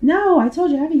 Heather? No, I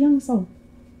told you I have a young soul.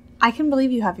 I can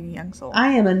believe you having a young soul. I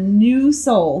am a new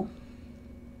soul.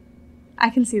 I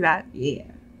can see that. Yeah.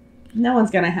 No one's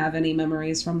going to have any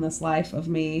memories from this life of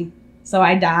me. So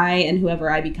I die, and whoever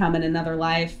I become in another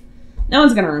life, no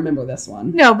one's going to remember this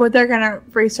one. No, but they're going to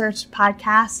research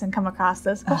podcasts and come across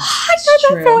this. Oh, I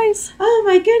that's know that voice. Oh,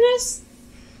 my goodness.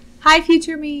 Hi,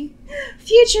 future me.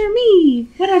 Future me.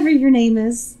 Whatever your name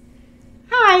is.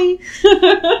 Hi.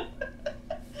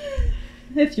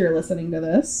 If you're listening to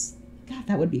this. God,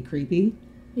 that would be creepy.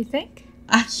 You think?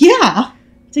 Yeah.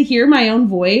 To hear my own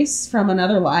voice from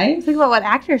another life. Think about what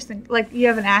actors think. Like, you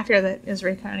have an actor that is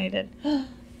reincarnated.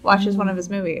 Watches one of his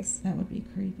movies. That would be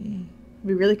creepy. It'd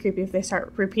be really creepy if they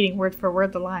start repeating word for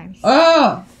word the lines.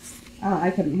 Oh, I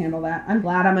couldn't handle that. I'm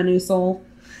glad I'm a new soul.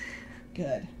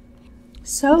 Good.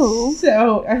 So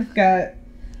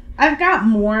I've got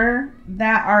more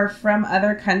that are from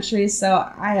other countries,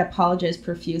 so I apologize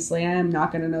profusely. I am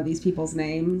not going to know these people's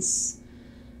names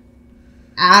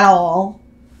at all.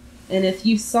 And if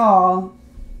you saw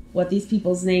what these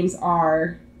people's names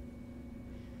are,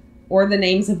 or the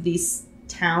names of these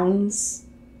towns,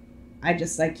 I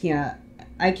can't.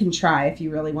 I can try if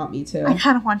you really want me to. I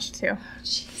kind of want you to. Oh,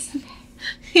 jeez. Okay.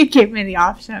 You gave me the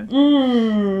option.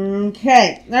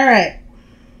 Okay. All right.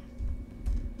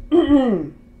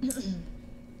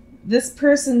 This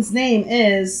person's name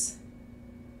is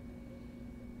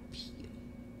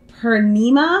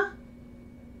Purnima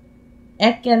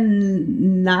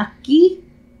Ekanaki.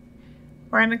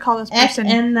 We're going to call this person...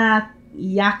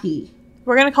 Ekanaki.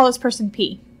 We're going to call this person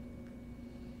P.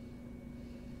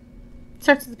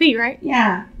 Starts with P, right?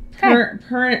 Yeah. Okay.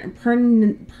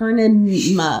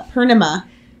 Purnima.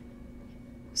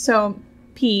 So,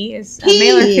 P is a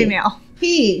male or female?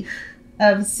 P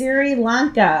of Sri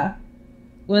Lanka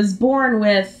was born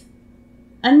with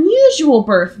unusual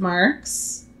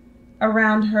birthmarks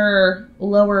around her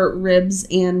lower ribs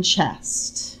and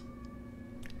chest.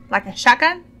 Like a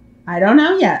shotgun? I don't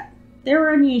know yet. They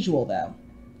were unusual, though.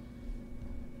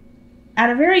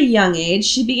 At a very young age,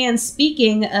 she began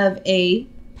speaking of a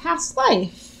past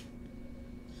life.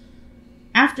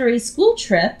 After a school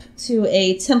trip to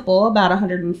a temple about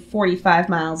 145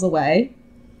 miles away,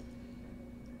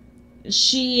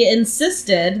 she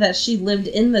insisted that she lived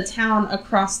in the town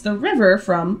across the river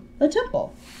from the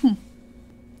temple.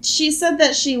 She said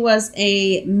that she was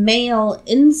a male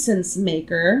incense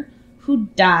maker who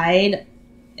died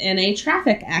in a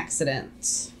traffic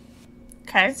accident.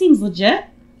 Okay. Seems legit.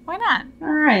 Why not?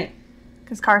 All right.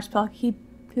 Because cars kill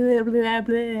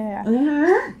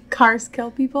Cars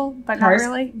kill people, but not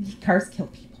really. Cars kill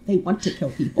people. They want to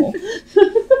kill people.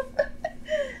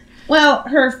 Well,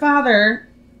 her father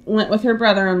went with her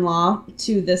brother-in-law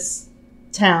to this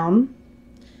town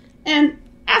and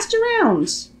asked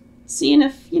around, seeing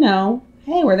if,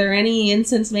 hey, were there any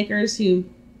incense makers who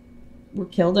were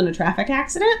killed in a traffic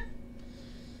accident?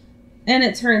 And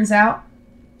it turns out,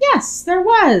 yes, there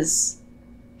was.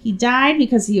 He died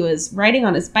because he was riding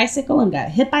on his bicycle and got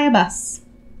hit by a bus.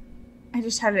 I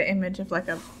just had an image of like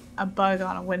a bug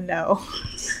on a window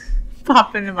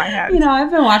pop into my head. I've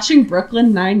been watching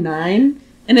Brooklyn Nine-Nine,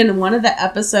 and in one of the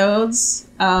episodes,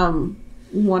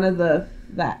 one of the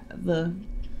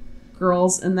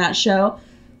girls in that show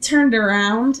turned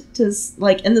around to,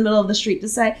 like, in the middle of the street to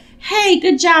say, hey,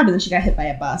 good job, and then she got hit by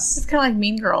a bus. It's kind of like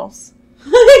Mean Girls.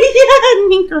 Yeah,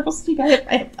 Mean Girls, she got hit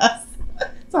by a bus.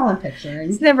 That's all I'm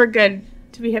picturing. It's never good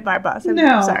to be hit by a bus. I'm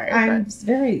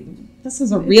sorry. This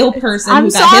is a real person who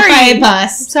got hit by a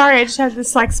bus. I'm sorry, I just had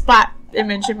this, like, spot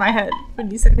image in my head when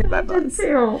you said hit by a bus.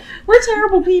 Too. We're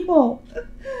terrible people.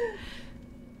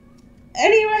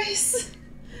 Anyways,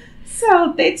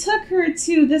 so they took her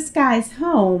to this guy's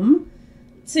home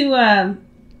to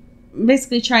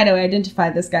basically try to identify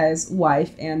this guy's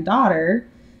wife and daughter.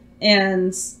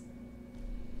 And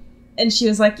she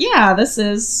was like, yeah, this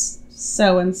is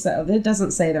so-and-so. It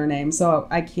doesn't say their name, so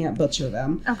I can't butcher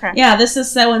them. Okay. Yeah, this is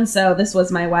so-and-so. This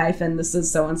was my wife, and this is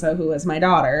so-and-so who was my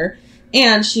daughter.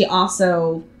 And she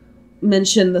also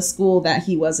mentioned the school that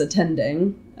he was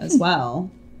attending as well.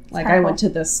 Like, I went to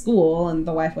this school, and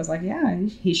the wife was like, yeah,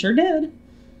 he sure did.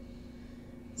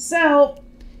 So,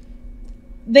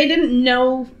 they didn't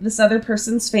know this other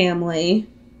person's family.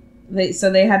 They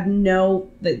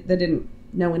didn't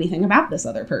know anything about this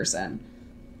other person.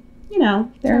 You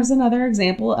know, there's another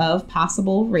example of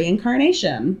possible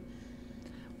reincarnation.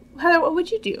 Heather, what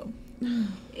would you do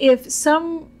if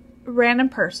some random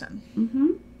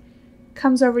person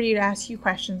comes over to you to ask you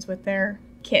questions with their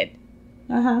kid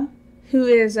who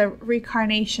is a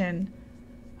reincarnation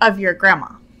of your grandma?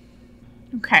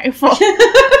 Okay, well,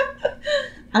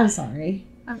 I'm sorry.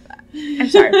 I'm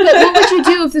sorry, but what would you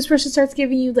do if this person starts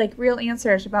giving you like real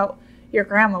answers about your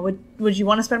grandma? Would you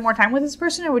want to spend more time with this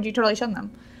person, or would you totally shun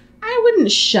them? I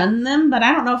wouldn't shun them, but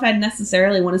I don't know if I'd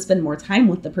necessarily want to spend more time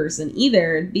with the person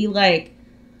either. It'd be like,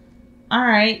 all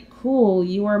right, cool,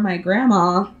 you are my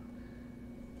grandma.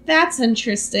 That's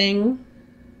interesting.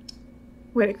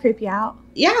 Would it creep you out?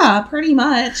 Yeah, pretty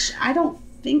much. I don't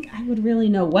think I would really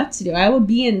know what to do. I would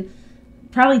be in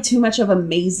probably too much of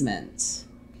amazement.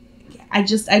 I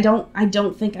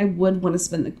don't think I would want to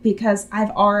spend because I've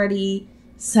already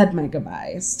said my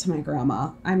goodbyes to my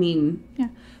grandma. I mean, yeah.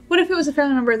 What if it was a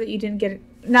family member that you didn't get?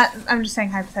 I'm just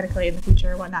saying hypothetically in the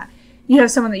future or whatnot. You have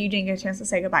someone that you didn't get a chance to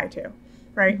say goodbye to,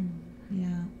 right?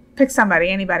 Yeah. Pick somebody,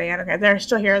 anybody. I don't care. They're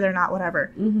still here. They're not.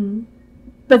 Whatever.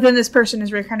 But then this person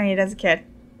is reincarnated as a kid,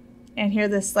 and here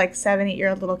this like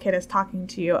 7-8-year-old little kid is talking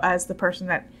to you as the person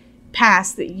that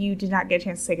passed that you did not get a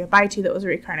chance to say goodbye to that was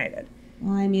reincarnated.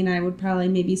 Well, I mean, I would probably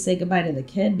maybe say goodbye to the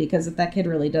kid because if that kid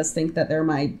really does think that they're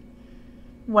my...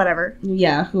 whatever.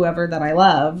 Yeah, whoever that I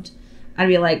loved, I'd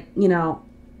be like, you know,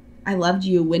 I loved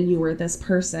you when you were this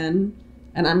person,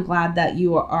 and I'm glad that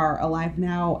you are alive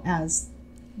now as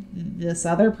this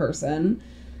other person.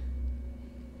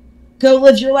 Go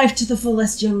live your life to the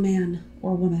fullest, young man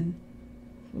or woman,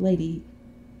 lady,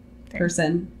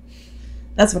 person.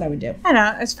 That's what I would do. I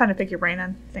know. It's fun to pick your brain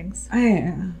on things.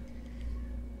 I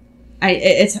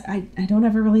don't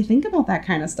ever really think about that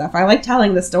kind of stuff. I like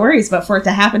telling the stories, but for it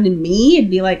to happen to me,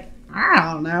 it'd be like,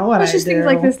 I don't know what I do. Just think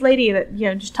like this lady that, you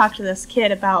know, just talked to this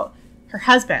kid about her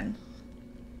husband.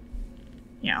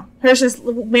 You know, there's this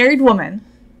married woman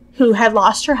who had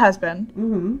lost her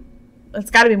husband. It's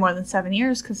got to be more than 7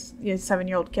 years because you had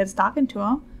 7-year-old kids talking to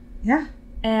him. Yeah.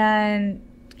 And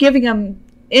giving him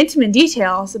intimate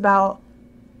details about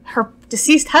her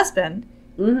deceased husband.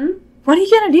 What are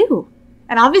you going to do?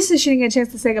 And obviously she didn't get a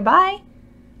chance to say goodbye.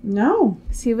 No.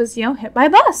 Because he was, you know, hit by a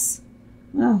bus.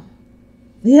 Oh.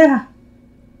 Yeah.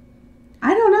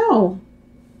 I don't know.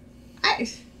 I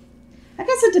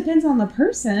guess it depends on the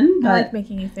person. But I like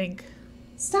making you think.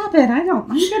 Stop it. I'm going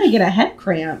to get a head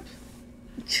cramp.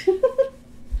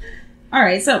 All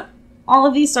right. So all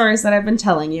of these stories that I've been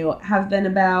telling you have been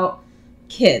about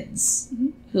kids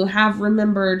who have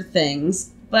remembered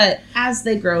things, but as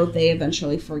they grow, they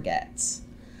eventually forget.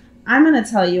 I'm going to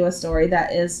tell you a story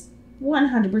that is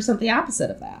 100% the opposite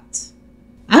of that.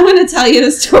 I'm going to tell you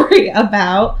the story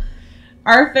about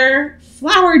Arthur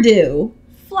Flowerdew.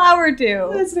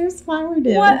 Flowerdew. His name's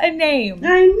Flowerdew. What a name.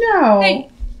 I know. Hey,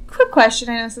 quick question.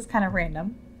 I know this is kind of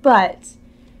random, but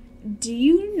do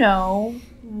you know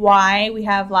why we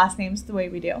have last names the way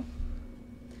we do?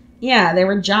 Yeah, they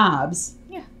were jobs.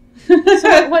 Yeah.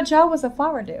 So what job was a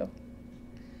Flowerdew?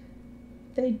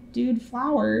 They dewed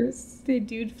flowers. They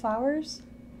dewed flowers?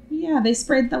 Yeah, they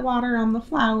sprayed the water on the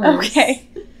flowers. Okay.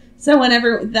 So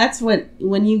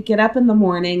when you get up in the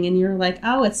morning and you're like,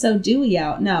 oh, it's so dewy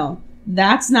out. No,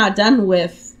 that's not done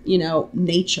with, you know,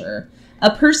 nature.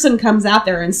 A person comes out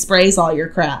there and sprays all your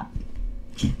crap.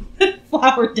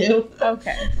 Flowerdew.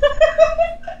 Okay.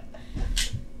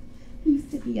 He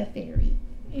used to be a fairy.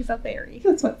 He's a fairy.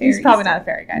 That's what fairies He's probably do. not a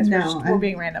fairy, guys. No, we're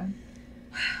being random.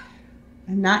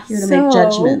 I'm not here to make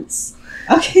judgments.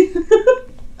 Okay.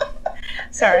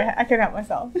 Sorry, I couldn't help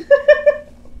myself.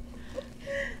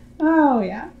 Oh,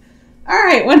 yeah. All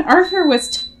right. When Arthur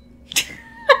was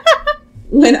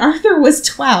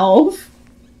 12,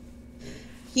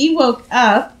 he woke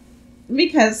up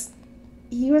because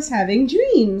he was having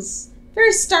dreams.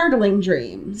 Very startling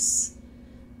dreams.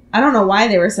 I don't know why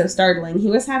they were so startling. He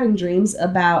was having dreams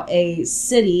about a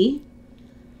city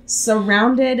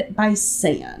surrounded by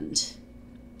sand.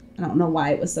 I don't know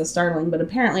why it was so startling, but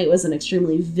apparently it was an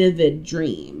extremely vivid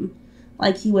dream.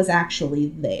 Like he was actually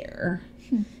there.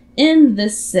 In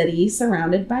this city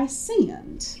surrounded by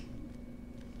sand.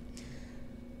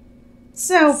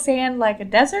 So sand like a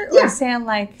desert, or sand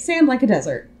like a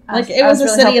desert. Like it was a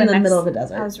city in the middle of a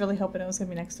desert. I was really hoping it was gonna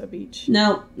be next to a beach.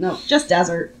 No, just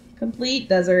desert. Complete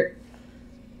desert.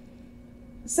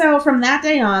 So from that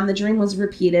day on, the dream was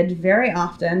repeated very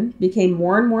often, became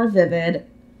more and more vivid,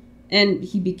 and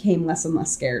he became less and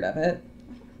less scared of it.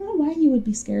 I don't know why you would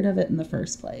be scared of it in the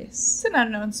first place. It's an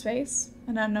unknown space,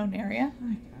 an unknown area.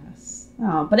 I guess.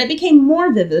 Oh, but it became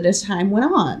more vivid as time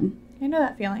went on. I know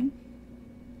that feeling.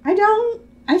 I don't.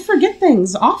 I forget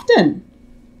things often.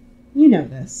 You know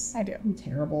this. I do. I'm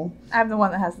terrible. I'm the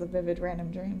one that has the vivid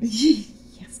random dreams.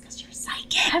 Yes, because you're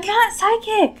psychic. I'm not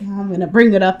psychic. I'm going to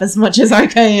bring it up as much as I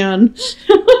can. She's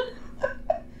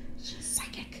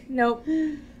psychic. Nope.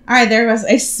 All right, there was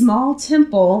a small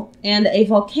temple and a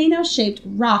volcano-shaped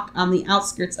rock on the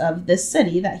outskirts of this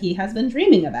city that he has been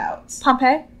dreaming about.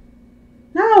 Pompeii?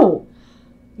 No.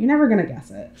 You're never going to guess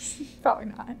it. Probably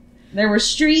not. There were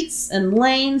streets and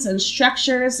lanes and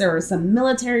structures. There were some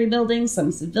military buildings,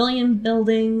 some civilian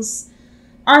buildings.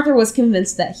 Arthur was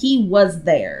convinced that he was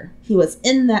there. He was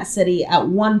in that city at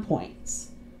one point,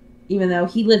 even though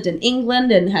he lived in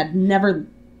England and had never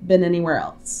been anywhere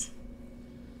else.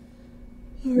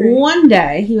 Right. One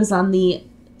day, he was on the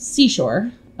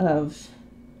seashore of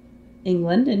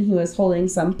England, and he was holding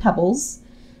some pebbles,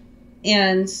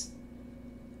 and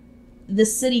the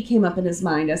city came up in his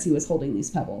mind as he was holding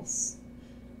these pebbles.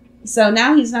 So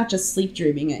now he's not just sleep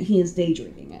dreaming it, he is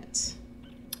daydreaming it.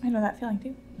 I know that feeling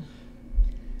too.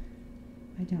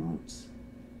 I don't.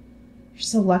 You're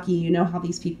so lucky you know how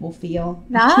these people feel.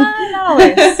 Not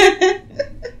always.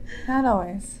 Not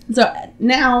always. So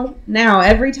now,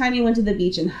 every time he went to the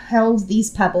beach and held these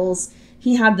pebbles,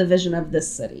 he had the vision of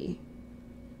this city.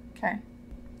 Okay.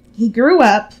 He grew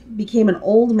up, became an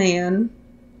old man,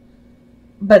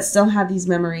 but still had these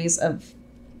memories of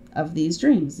these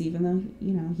dreams, even though,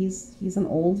 you know, he's an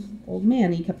old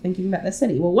man. He kept thinking about the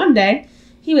city. Well, one day,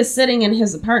 he was sitting in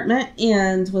his apartment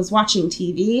and was watching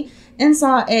TV and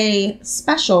saw a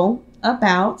special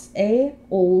about a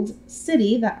old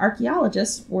city that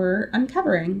archaeologists were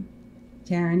uncovering.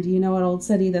 Taryn, do you know what old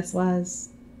city this was?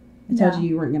 I told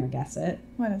you weren't going to guess it.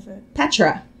 What is it?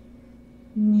 Petra.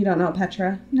 You don't know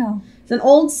Petra? No. It's an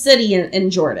old city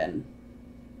in Jordan.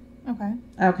 Okay.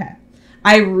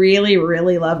 I really,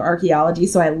 really love archaeology,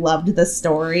 so I loved the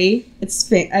story. It's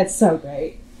so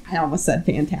great. I almost said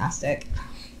fantastic. I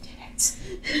did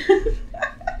it.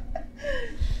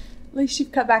 At least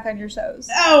you've cut back on your toes.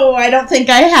 Oh, I don't think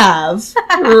I have.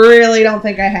 Really don't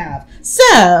think I have.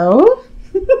 So,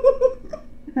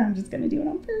 I'm just going to do it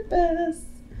on purpose.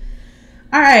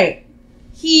 All right.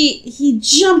 He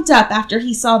jumped up after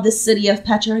he saw this city of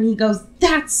Petra, and he goes,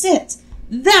 "That's it.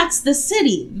 That's the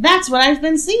city. That's what I've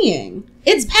been seeing.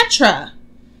 It's Petra."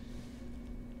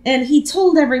 And he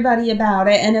told everybody about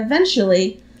it, and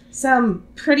eventually some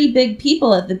pretty big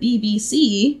people at the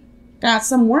BBC got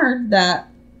some word that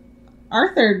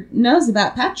Arthur knows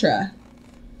about Petra.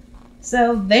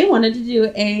 So they wanted to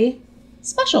do a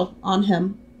special on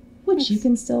him, which you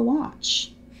can still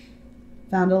watch.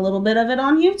 Found a little bit of it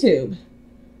on YouTube.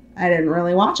 I didn't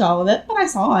really watch all of it, but I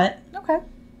saw it. Okay.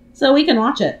 So we can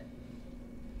watch it.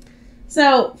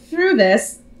 So through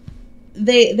this,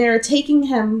 they're taking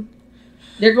him.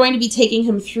 They're going to be taking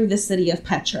him through the city of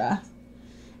Petra,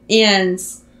 and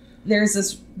there's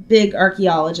this big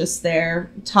archaeologist there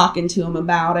talking to him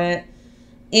about it,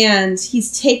 and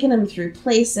he's taking him through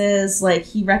places like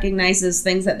he recognizes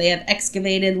things that they have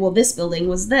excavated. Well, this building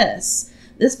was this.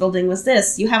 This building was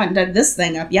this. You haven't dug this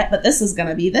thing up yet, but this is going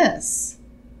to be this.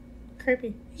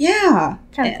 Creepy. Yeah.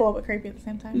 Kind of cool, but creepy at the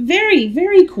same time. Very,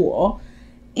 very cool.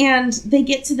 And they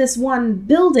get to this one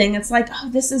building. It's like, oh,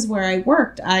 this is where I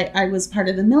worked. I was part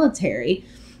of the military.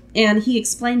 And he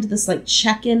explained this like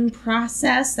check-in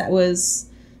process that was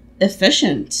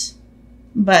efficient.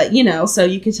 But, you know, so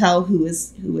you could tell who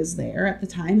was there at the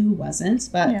time, who wasn't.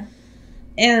 But yeah.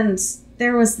 And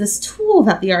there was this tool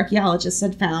that the archaeologists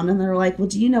had found. And they were like, well,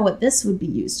 do you know what this would be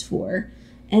used for?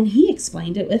 And he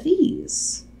explained it with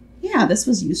ease. Yeah, this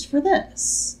was used for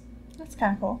this. That's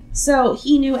kind of cool. So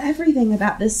he knew everything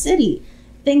about this city.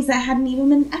 Things that hadn't even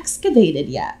been excavated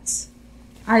yet.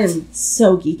 I am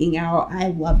so geeking out. I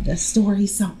love this story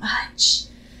so much.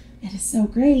 It is so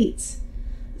great.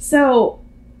 So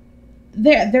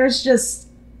there's just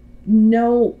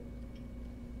there's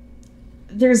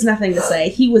nothing to say.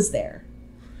 He was there.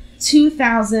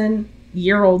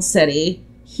 2,000-year-old city.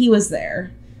 He was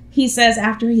there. He says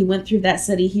after he went through that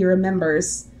city, he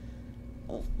remembers,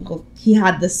 well, he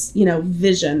had this,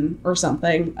 vision or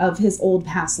something of his old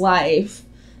past life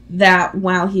that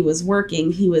while he was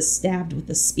working, he was stabbed with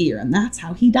a spear, and that's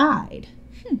how he died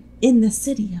in the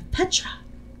city of Petra.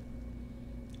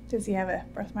 Does he have a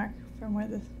birthmark from where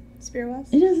the spear was?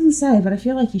 It doesn't say, but I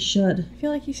feel like he should. I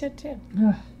feel like he should too.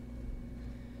 Ugh.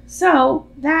 So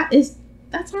that's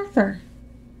Arthur.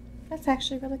 That's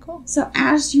actually really cool. So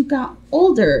as you got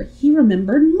older, he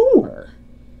remembered more.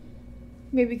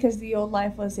 Maybe because the old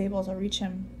life was able to reach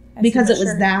him. Because it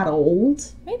was that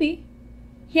old? Maybe.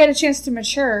 He had a chance to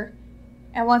mature,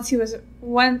 and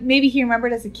maybe he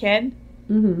remembered as a kid,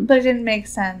 but it didn't make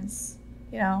sense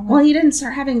You know? Well, he didn't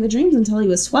start having the dreams until he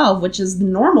was 12, which is the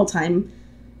normal time.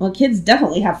 Well, kids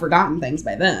definitely have forgotten things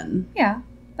by then. Yeah.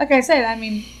 Like I said, I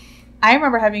mean, I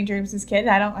remember having dreams as a kid.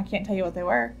 I can't tell you what they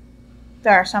were.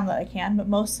 There are some that I can, but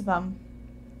most of them...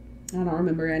 I don't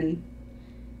remember any.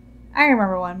 I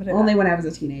remember one, but... Only when I was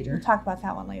a teenager. We'll talk about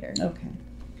that one later. Okay.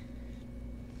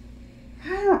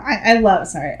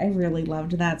 I really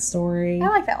loved that story. I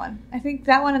like that one. I think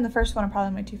that one and the first one are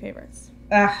probably my two favorites.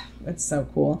 It's so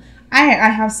cool. I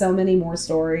have so many more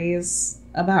stories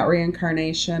about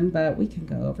reincarnation, but we can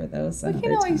go over those another time. We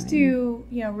can always do,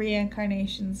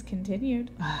 reincarnations continued.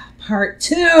 Part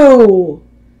 2!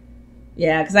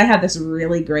 Yeah, because I have this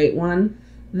really great one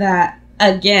that,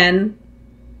 again,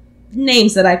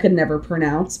 names that I could never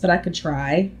pronounce, but I could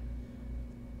try.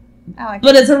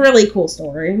 But it's a really cool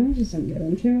story. I just didn't get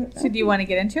into it. So do you want to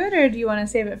get into it, or do you want to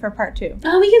save it for part 2?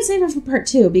 Oh, we can save it for part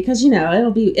 2 because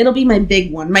it'll be my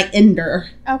big one, my ender.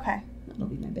 Okay. It'll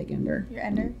be my big ender. Your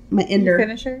ender. My ender. Your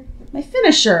finisher. My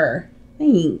finisher.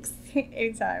 Thanks.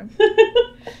 Anytime.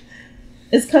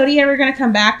 Is Cody ever gonna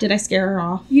come back? Did I scare her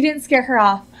off? You didn't scare her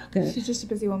off. Good. She's just a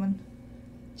busy woman.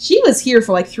 She was here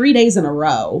for like 3 days in a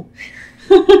row.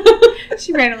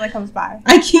 She randomly comes by.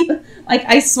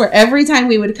 I swear, every time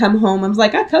we would come home, I was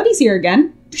like, oh, Cody's here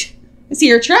again. I see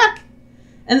your truck.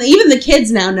 And even the kids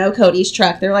now know Cody's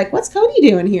truck. They're like, what's Cody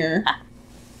doing here? I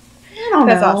don't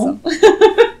know. That's awesome.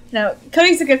 No,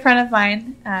 Cody's a good friend of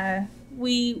mine.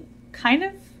 We kind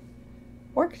of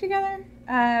work together.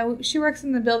 She works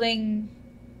in the building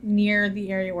near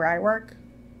the area where I work.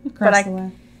 Across the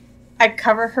way. I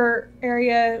cover her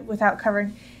area without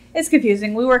covering... It's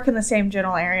confusing. We work in the same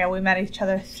general area. We met each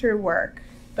other through work.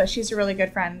 But she's a really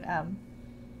good friend.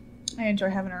 I enjoy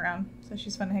having her around. So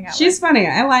she's fun to hang out with. She's funny.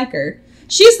 I like her.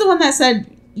 She's the one that said,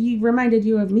 reminded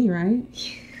you of me, right?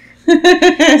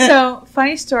 So,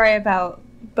 funny story about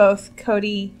both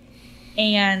Cody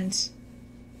and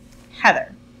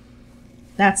Heather.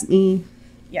 That's me.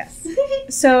 Yes.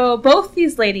 So, both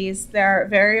these ladies, they're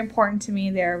very important to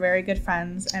me. They're very good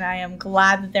friends. And I am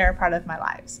glad that they're a part of my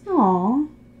lives. Aww.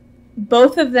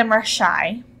 Both of them are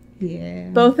shy. Yeah.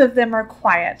 Both of them are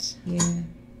quiet. Yeah.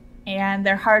 And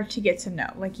they're hard to get to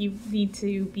know. Like, you need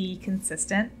to be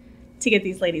consistent to get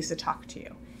these ladies to talk to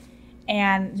you.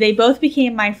 And they both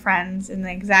became my friends in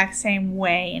the exact same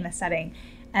way in a setting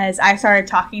as I started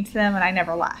talking to them and I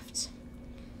never left.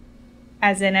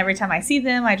 As in, every time I see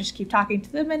them, I just keep talking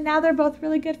to them, and now they're both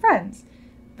really good friends.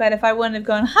 But if I wouldn't have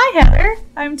gone, hi, Heather,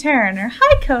 I'm Taryn, or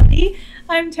hi, Cody,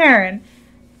 I'm Taryn,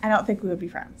 I don't think we would be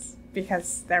friends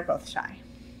because they're both shy.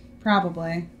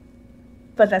 Probably.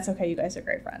 But that's okay. You guys are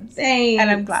great friends. Thanks. And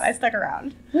I'm glad I stuck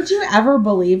around. Would you ever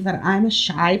believe that I'm a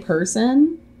shy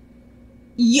person?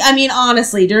 I mean,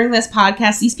 honestly, during this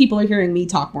podcast, these people are hearing me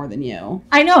talk more than you.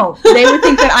 I know. They would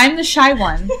think that I'm the shy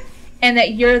one and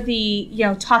that you're the,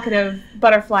 talkative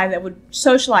butterfly that would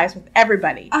socialize with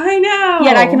everybody. I know.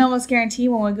 Yet I can almost guarantee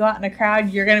when we go out in a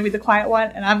crowd, you're going to be the quiet one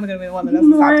and I'm going to be the one that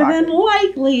doesn't stop talking. More than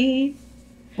likely.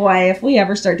 Boy, if we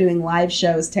ever start doing live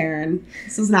shows, Taryn,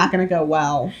 this is not going to go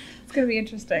well. It's going to be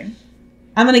interesting.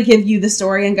 I'm going to give you the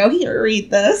story and go, here,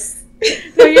 read this.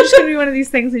 No, you're just going to be one of these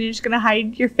things and you're just going to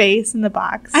hide your face in the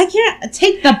box. I can't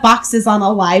take the boxes on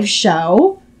a live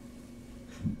show.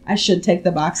 I should take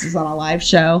the boxes on a live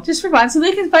show. Just for fun, so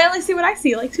they can finally see what I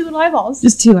see, like 2 little eyeballs.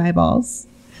 Just 2 eyeballs.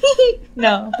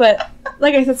 No, but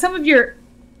like I said, some of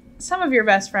your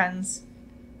best friends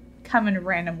come in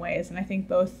random ways, and I think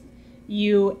both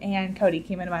you and Cody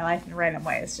came into my life in random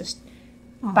ways, just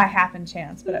by happen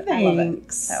chance. But I love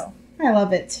it. So I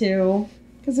love it too.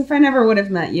 Because if I never would have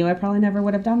met you, I probably never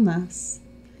would have done this.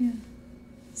 Yeah.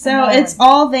 So it's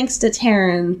all thanks to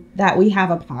Taryn that we have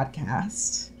a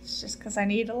podcast. It's just because I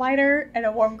need a lighter and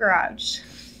a warm garage.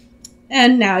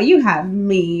 And now you have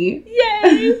me.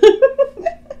 Yay!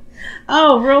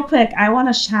 Oh, real quick, I want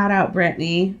to shout out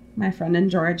Brittany, my friend in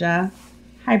Georgia.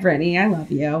 Hi, Brittany. I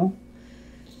love you.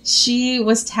 She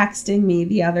was texting me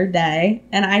the other day,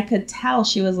 and I could tell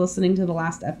she was listening to the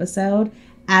last episode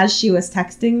as she was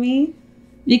texting me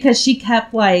because she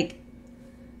kept,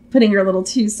 putting her little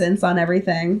 2 cents on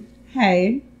everything.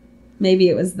 Hey, maybe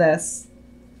it was this.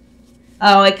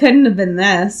 Oh, it couldn't have been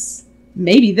this.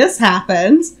 Maybe this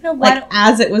happened. No,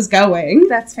 as it was going.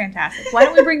 That's fantastic. Why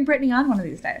don't we bring Brittany on one of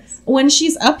these days? When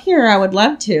she's up here, I would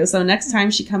love to. So next time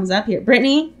she comes up here.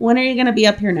 Brittany, when are you going to be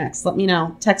up here next? Let me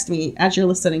know. Text me as you're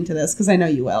listening to this because I know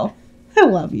you will. I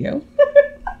love you.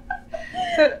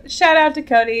 So shout out to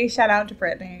Cody. Shout out to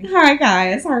Brittany. Hi,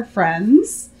 guys. Our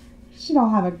friends.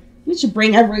 We should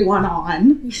bring everyone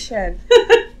on. We should.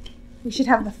 We should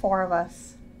have the 4 of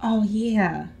us. Oh,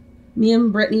 yeah. Me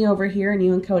and Brittany over here and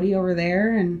you and Cody over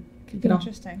there. And Could be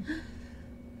interesting.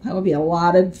 That would be a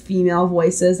lot of female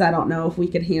voices. I don't know if we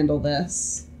could handle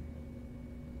this.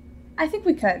 I think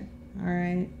we could. All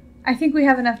right. I think we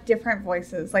have enough different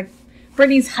voices. Like,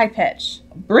 Brittany's high pitch.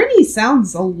 Brittany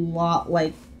sounds a lot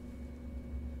like...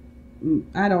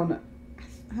 I don't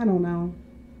know.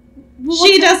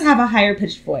 She does have a higher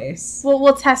pitched voice.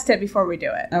 We'll test it before we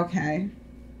do it. Okay.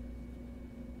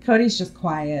 Cody's just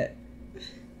quiet.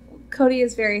 Cody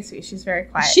is very sweet. She's very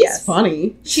quiet. She's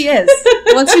funny. She is.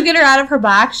 Once you get her out of her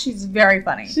box, she's very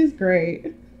funny. She's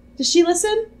great. Does she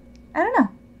listen? I don't know.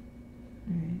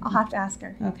 Right. I'll have to ask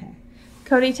her. Okay.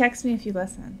 Cody, text me if you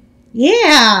listen.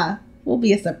 Yeah. Will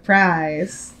be a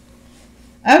surprise.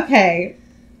 Okay.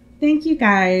 Thank you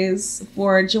guys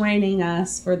for joining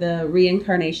us for the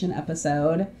reincarnation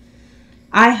episode.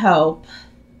 I hope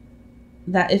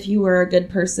that if you were a good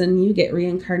person, you get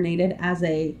reincarnated as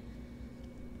a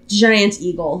giant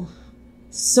eagle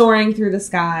soaring through the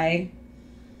sky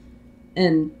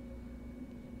and,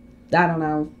 I don't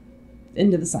know,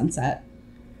 into the sunset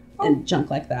and junk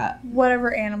like that.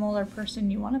 Whatever animal or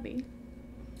person you want to be.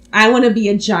 I want to be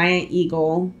a giant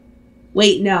eagle.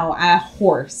 Wait, no, a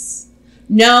horse.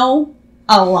 No,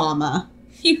 a llama.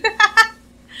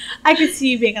 I could see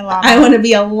you being a llama. I want to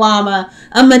be a llama.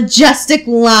 A majestic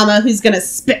llama who's going to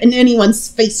spit in anyone's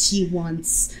face she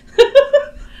wants.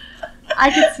 I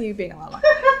could see you being a llama.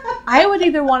 I would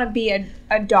either want to be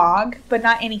a dog, but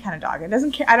not any kind of dog. It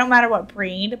doesn't care. I don't matter what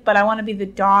breed, but I want to be the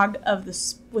dog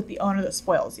with the owner that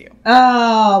spoils you.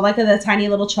 Oh, like the tiny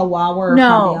little Chihuahua or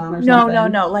Pompion or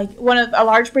something? No. Like a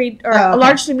large breed or a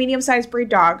large to medium sized breed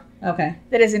dog. Okay.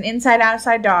 That is an inside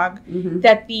outside dog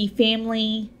that the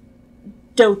family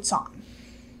dotes on.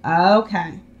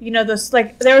 Okay. You know,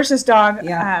 there was this dog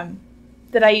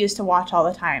that I used to watch all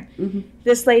the time. Mm-hmm.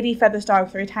 This lady fed this dog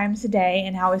 3 times a day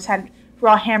and always had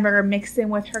raw hamburger mixed in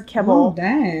with her kibble. Oh,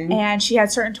 dang. And she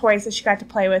had certain toys that she got to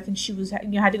play with, and she was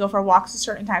had to go for walks at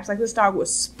certain times. Like, this dog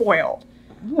was spoiled.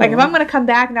 Oh. Like, if I'm going to come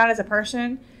back not as a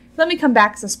person, let me come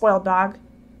back as a spoiled dog.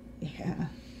 Yeah.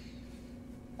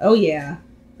 Oh, yeah.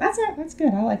 That's it. That's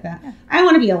good. I like that. Yeah. I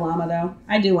want to be a llama, though.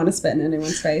 I do want to spit in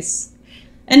anyone's face.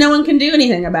 And no one can do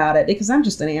anything about it because I'm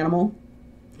just an animal.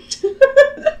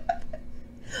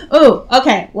 Oh,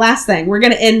 okay. Last thing. We're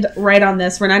going to end right on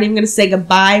this. We're not even going to say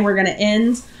goodbye. We're going to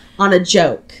end on a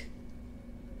joke.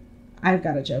 I've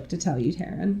got a joke to tell you,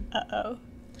 Taryn. Uh-oh.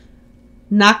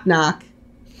 Knock, knock.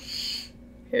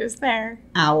 Who's there?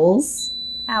 Owls.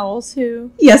 Owls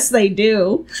who? Yes, they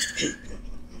do.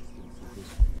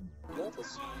 You're the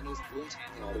smartest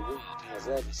antenna the world has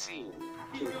ever seen.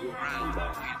 Keep your hand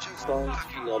off. You just start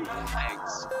knocking on my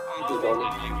legs. You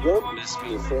won't miss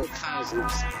me for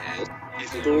 1,000%.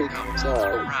 If you don't come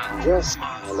down, just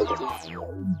smile at me.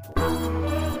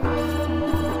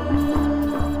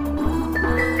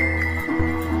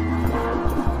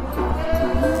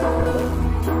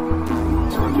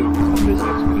 On this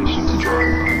expedition to try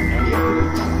and find any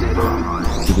evidence dead or alive.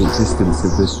 The existence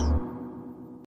of this